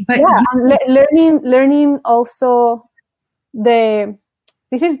learning also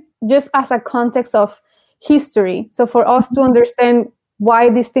this is just as a context of history. So for us to understand why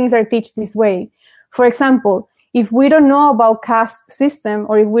these things are taught this way. For example, if we don't know about caste system,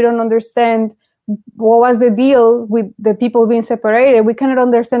 or if we don't understand what was the deal with the people being separated, we cannot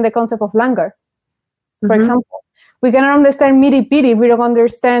understand the concept of langar. For example, we cannot understand Miri Piri if we don't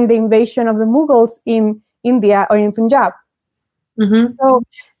understand the invasion of the Mughals in India or in Punjab. So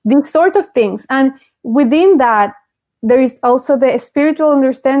these sort of things. And within that, there is also the spiritual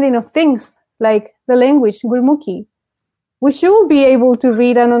understanding of things, like the language, Gurmukhi. We should be able to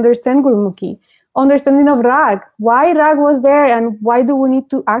read and understand Gurmukhi. Understanding of Rag, why Rag was there, and why do we need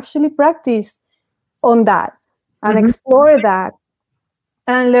to actually practice on that and explore that.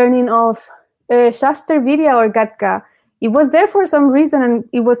 And learning of Shastra Virya or Gatka. It was there for some reason, and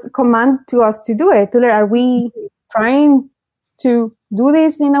it was commanded to us to do it. To learn, are we trying to do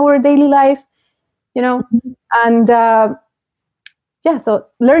this in our daily life? You know, and so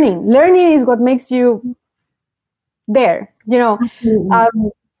learning is what makes you there. You know,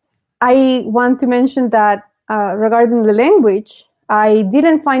 I want to mention that regarding the language, I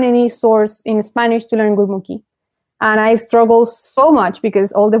didn't find any source in Spanish to learn Gurmukhi. And I struggled so much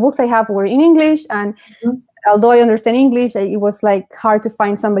because all the books I have were in English. And although I understand English, it was like hard to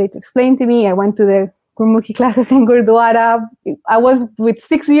find somebody to explain to me. I went to the Gurmukhi classes in Gurdwara. I was with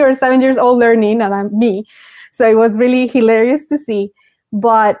 6 or 7 years old learning, and I'm me. So it was really hilarious to see.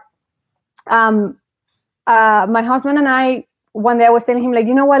 But my husband and I, one day I was telling him, like,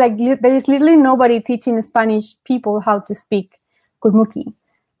 you know what, like there is literally nobody teaching Spanish people how to speak Gurmukhi,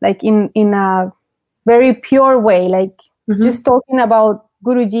 like in a very pure way, like just talking about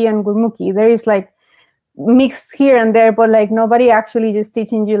Guruji and Gurmukhi. There is like mixed here and there, but like nobody actually just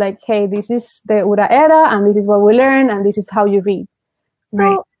teaching you like, hey, this is the Ura era and this is what we learn and this is how you read.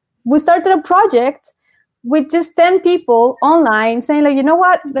 So we started a project with just 10 people online saying like, you know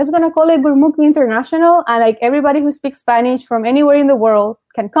what, let's gonna call it Gurmukhi International, and like everybody who speaks Spanish from anywhere in the world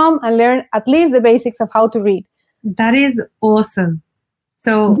can come and learn at least the basics of how to read. That is awesome.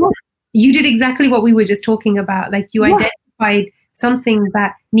 So you did exactly what we were just talking about. Like you identified something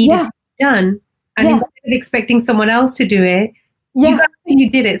that needed to be done, and instead of expecting someone else to do it, you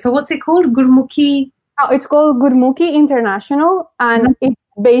did it. So what's it called? Gurmukhi? Oh, it's called Gurmukhi International, and it's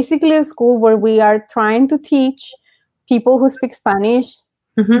basically a school where we are trying to teach people who speak Spanish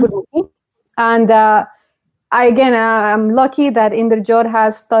Gurmukhi. And I'm lucky that Inderjot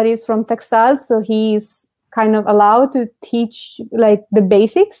has studies from Taxal, so he's kind of allowed to teach like the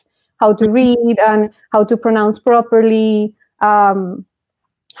basics, how to read and how to pronounce properly,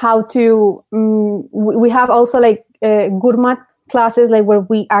 how to we have also like Gurmat classes, like where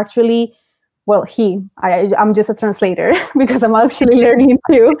we actually I'm just a translator because I'm actually learning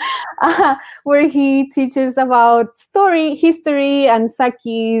too, where he teaches about story, history, and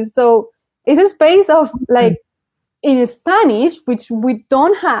Sakis. So it's a space of like in Spanish, which we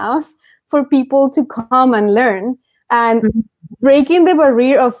don't have, for people to come and learn, and breaking the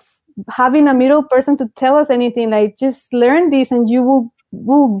barrier of having a middle person to tell us anything. Like, just learn this and you will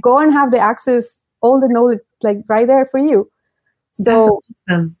will go and have the access, all the knowledge like right there for you. So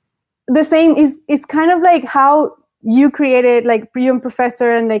awesome. The same is kind of like how you created, like you and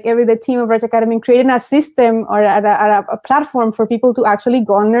Professor and like the team of Raj Academy creating a system or a platform for people to actually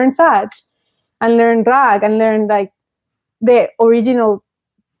go and learn Saj and learn Rag and learn like the original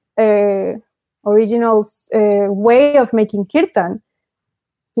way of making kirtan,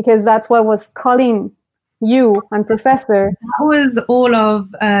 because that's what was calling you and Professor. That was all of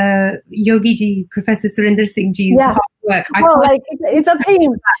Yogi Ji, Professor Surinder Singh Ji's hard work. Well, like it's a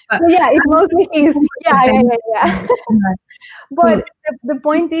team. Yeah, it's mostly his. Yeah. But the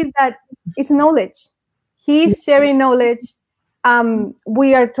point is that it's knowledge. He's sharing knowledge.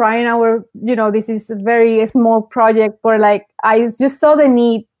 We are trying our, this is a very small project, but like I just saw the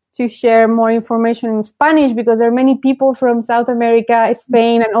need to share more information in Spanish because there are many people from South America,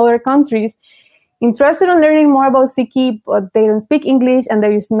 Spain, and other countries interested in learning more about Sikhi, but they don't speak English and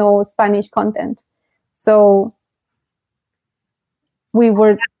there is no Spanish content. So we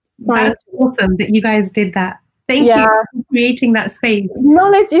were That's awesome that you guys did that. Thank you for creating that space.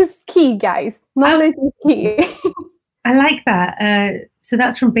 Knowledge is key, guys. Knowledge is key. I like that. So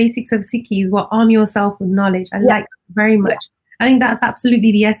that's from Basics of Sikhi, arm yourself with knowledge. I like that very much. I think that's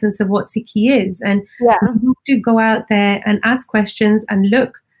absolutely the essence of what Sikhi is. And you have to go out there and ask questions and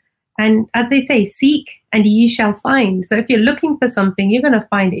look. And as they say, seek and ye shall find. So if you're looking for something, you're going to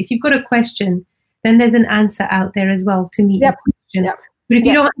find it. If you've got a question, then there's an answer out there as well to meet your question. But if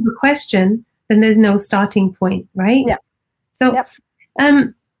you don't have a question, then there's no starting point, right? Yeah. So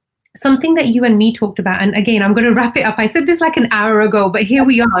something that you and me talked about, and again, I'm going to wrap it up. I said this like an hour ago, but here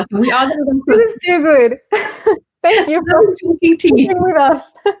we are. So we are going to This is too good. Thank you for talking to you with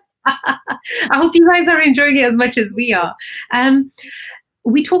us. I hope you guys are enjoying it as much as we are.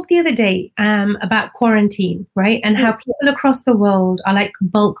 We talked the other day about quarantine, right? And how people across the world are like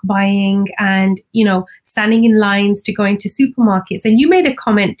bulk buying and, standing in lines to go into supermarkets. And you made a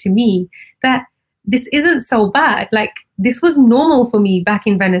comment to me that this isn't so bad. Like, this was normal for me back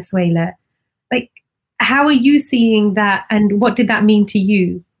in Venezuela. Like, how are you seeing that and what did that mean to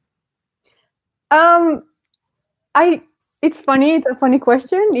you? It's funny. It's a funny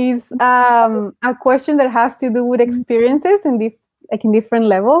question. It's a question that has to do with experiences in different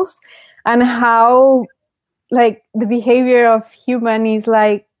levels, and how like the behavior of human is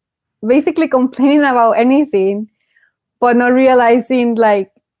like basically complaining about anything, but not realizing like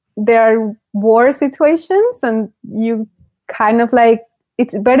there are war situations, and you kind of like,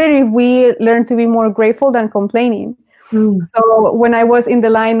 it's better if we learn to be more grateful than complaining. So when I was in the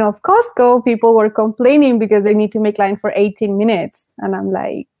line of Costco, people were complaining because they need to make line for 18 minutes. And I'm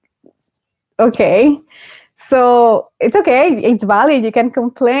like, okay, so it's okay. It's valid. You can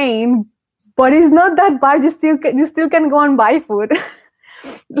complain, but it's not that bad. You still can go and buy food.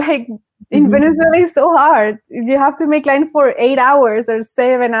 Like in Venezuela, it's so hard. You have to make line for 8 hours or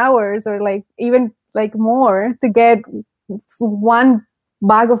 7 hours or like even like more to get one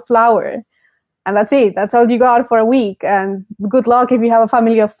bag of flour. And that's it. That's all you got for a week. And good luck if you have a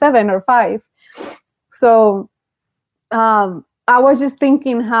family of 7 or 5. So I was just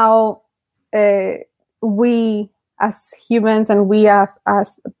thinking how we as humans and we as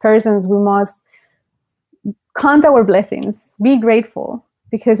persons, we must count our blessings, be grateful,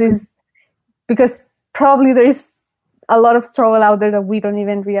 because probably there is a lot of struggle out there that we don't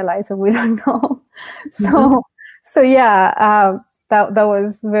even realize or we don't know. So yeah, that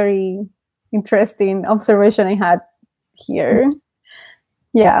was very interesting observation I had here.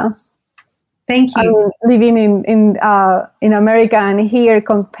 Yeah. Thank you. I'm living in America and here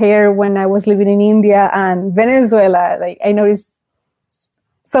compare when I was living in India and Venezuela. Like I noticed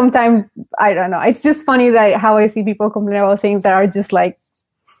sometimes, I don't know, it's just funny that how I see people complain about things that are just like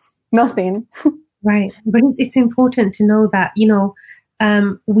nothing. Right. But it's important to know that,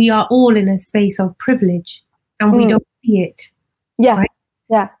 we are all in a space of privilege and we don't see it. Yeah. Right?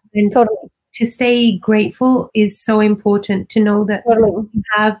 Yeah. And totally. To stay grateful is so important, to know that we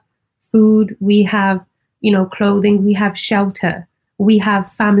have food, we have, clothing, we have shelter, we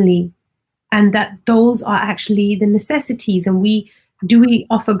have family, and that those are actually the necessities. And do we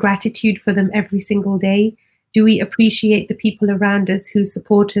offer gratitude for them every single day? Do we appreciate the people around us who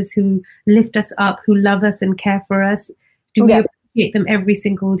support us, who lift us up, who love us and care for us? Do we appreciate them every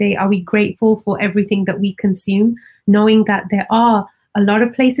single day? Are we grateful for everything that we consume, knowing that there are a lot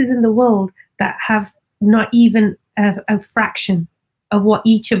of places in the world that have not even a fraction of what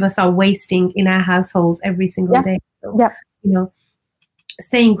each of us are wasting in our households every single day. So,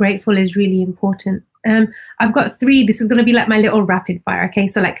 staying grateful is really important. I've got 3. This is going to be like my little rapid fire. Okay.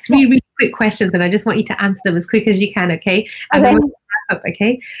 So like 3 really quick questions and I just want you to answer them as quick as you can. Okay. And then we'll wrap up,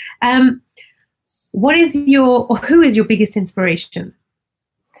 okay? Who is your biggest inspiration?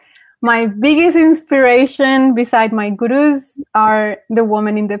 My biggest inspiration beside my gurus are the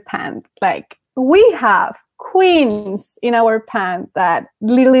women in the pant. Like, we have queens in our pant that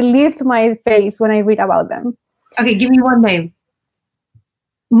literally lift my face when I read about them. Okay, give me one name.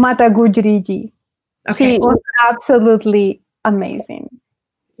 Mata Gujriji. Okay. She is absolutely amazing.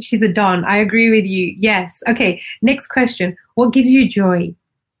 She's a don. I agree with you. Yes. Okay, next question. What gives you joy?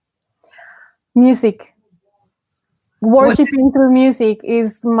 Music. Worshipping through music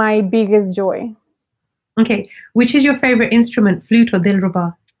is my biggest joy. Okay, which is your favorite instrument, flute or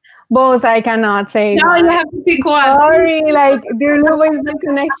dilruba? Both. I cannot say. No, you have to pick one. Sorry, like dilruba is my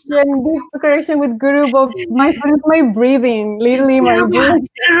connection, deep connection with Guru, but my breathing, literally my breathing.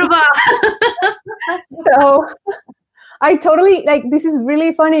 Dilruba. So I totally, like, this is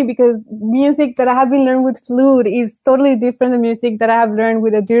really funny because music that I have been learned with flute is totally different than music that I have learned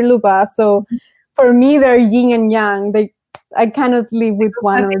with a dilruba. So for me, they're yin and yang. I cannot live with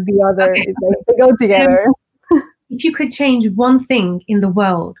one or the other. Okay. They go together. If you could change one thing in the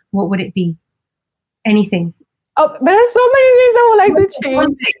world, what would it be? Anything. Oh, there are so many things I would like to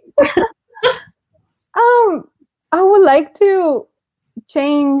change. I would like to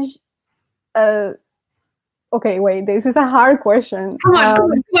change. Okay, wait. This is a hard question. Come on,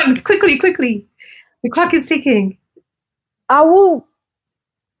 quickly. The clock is ticking. I would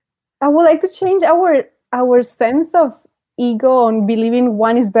like to change our sense of ego and believing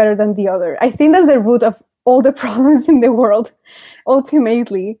one is better than the other. I think that's the root of all the problems in the world,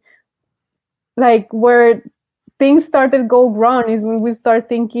 ultimately. Like, where things started go wrong is when we start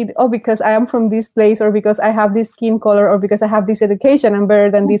thinking, oh, because I am from this place, or because I have this skin color, or because I have this education, I'm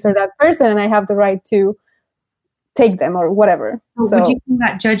better than this or that person, and I have the right to take them or whatever. So, would you call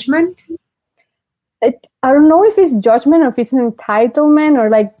that judgment? I don't know if it's judgment or if it's entitlement,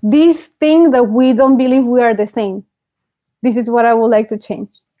 or like this thing that we don't believe we are the same. This is what I would like to change.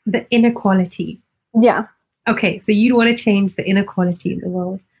 The inequality. Yeah. Okay, so you'd want to change the inequality in the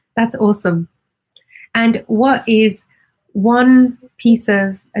world. That's awesome. And what is one piece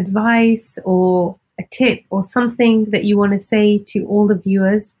of advice or a tip or something that you want to say to all the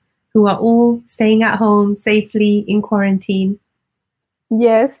viewers who are all staying at home safely in quarantine?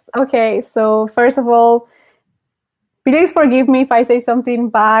 Yes. Okay. So first of all, please forgive me if I say something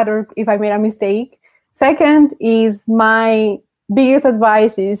bad or if I made a mistake. Second is, my biggest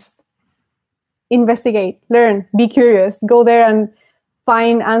advice is investigate, learn, be curious, go there and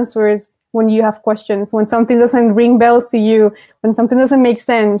find answers when you have questions. When something doesn't ring bells to you, when something doesn't make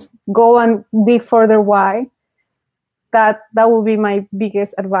sense, go and dig further why. That will be my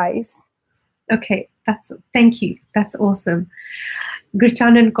biggest advice. Okay, thank you. That's awesome.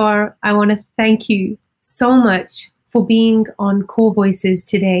 Gurchandan Kaur, I want to thank you so much for being on Core Voices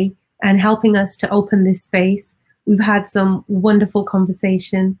today and helping us to open this space. We've had some wonderful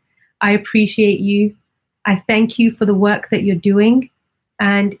conversation. I appreciate you. I thank you for the work that you're doing.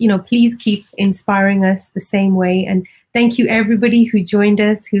 And, please keep inspiring us the same way. And thank you, everybody who joined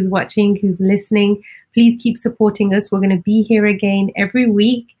us, who's watching, who's listening. Please keep supporting us. We're going to be here again every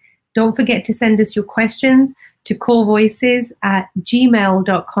week. Don't forget to send us your questions to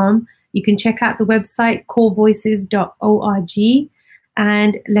corevoices@gmail.com. You can check out the website, corevoices.org,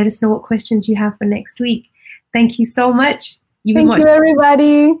 and let us know what questions you have for next week. Thank you so much. Thank you,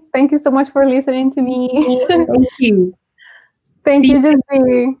 everybody. Thank you so much for listening to me. Thank you. Thank you,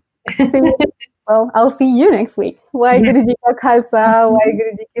 Jasbir. Well, I'll see you next week. Waheguru Ji ka Khalsa,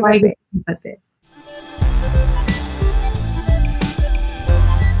 Waheguru Ji ki Fateh.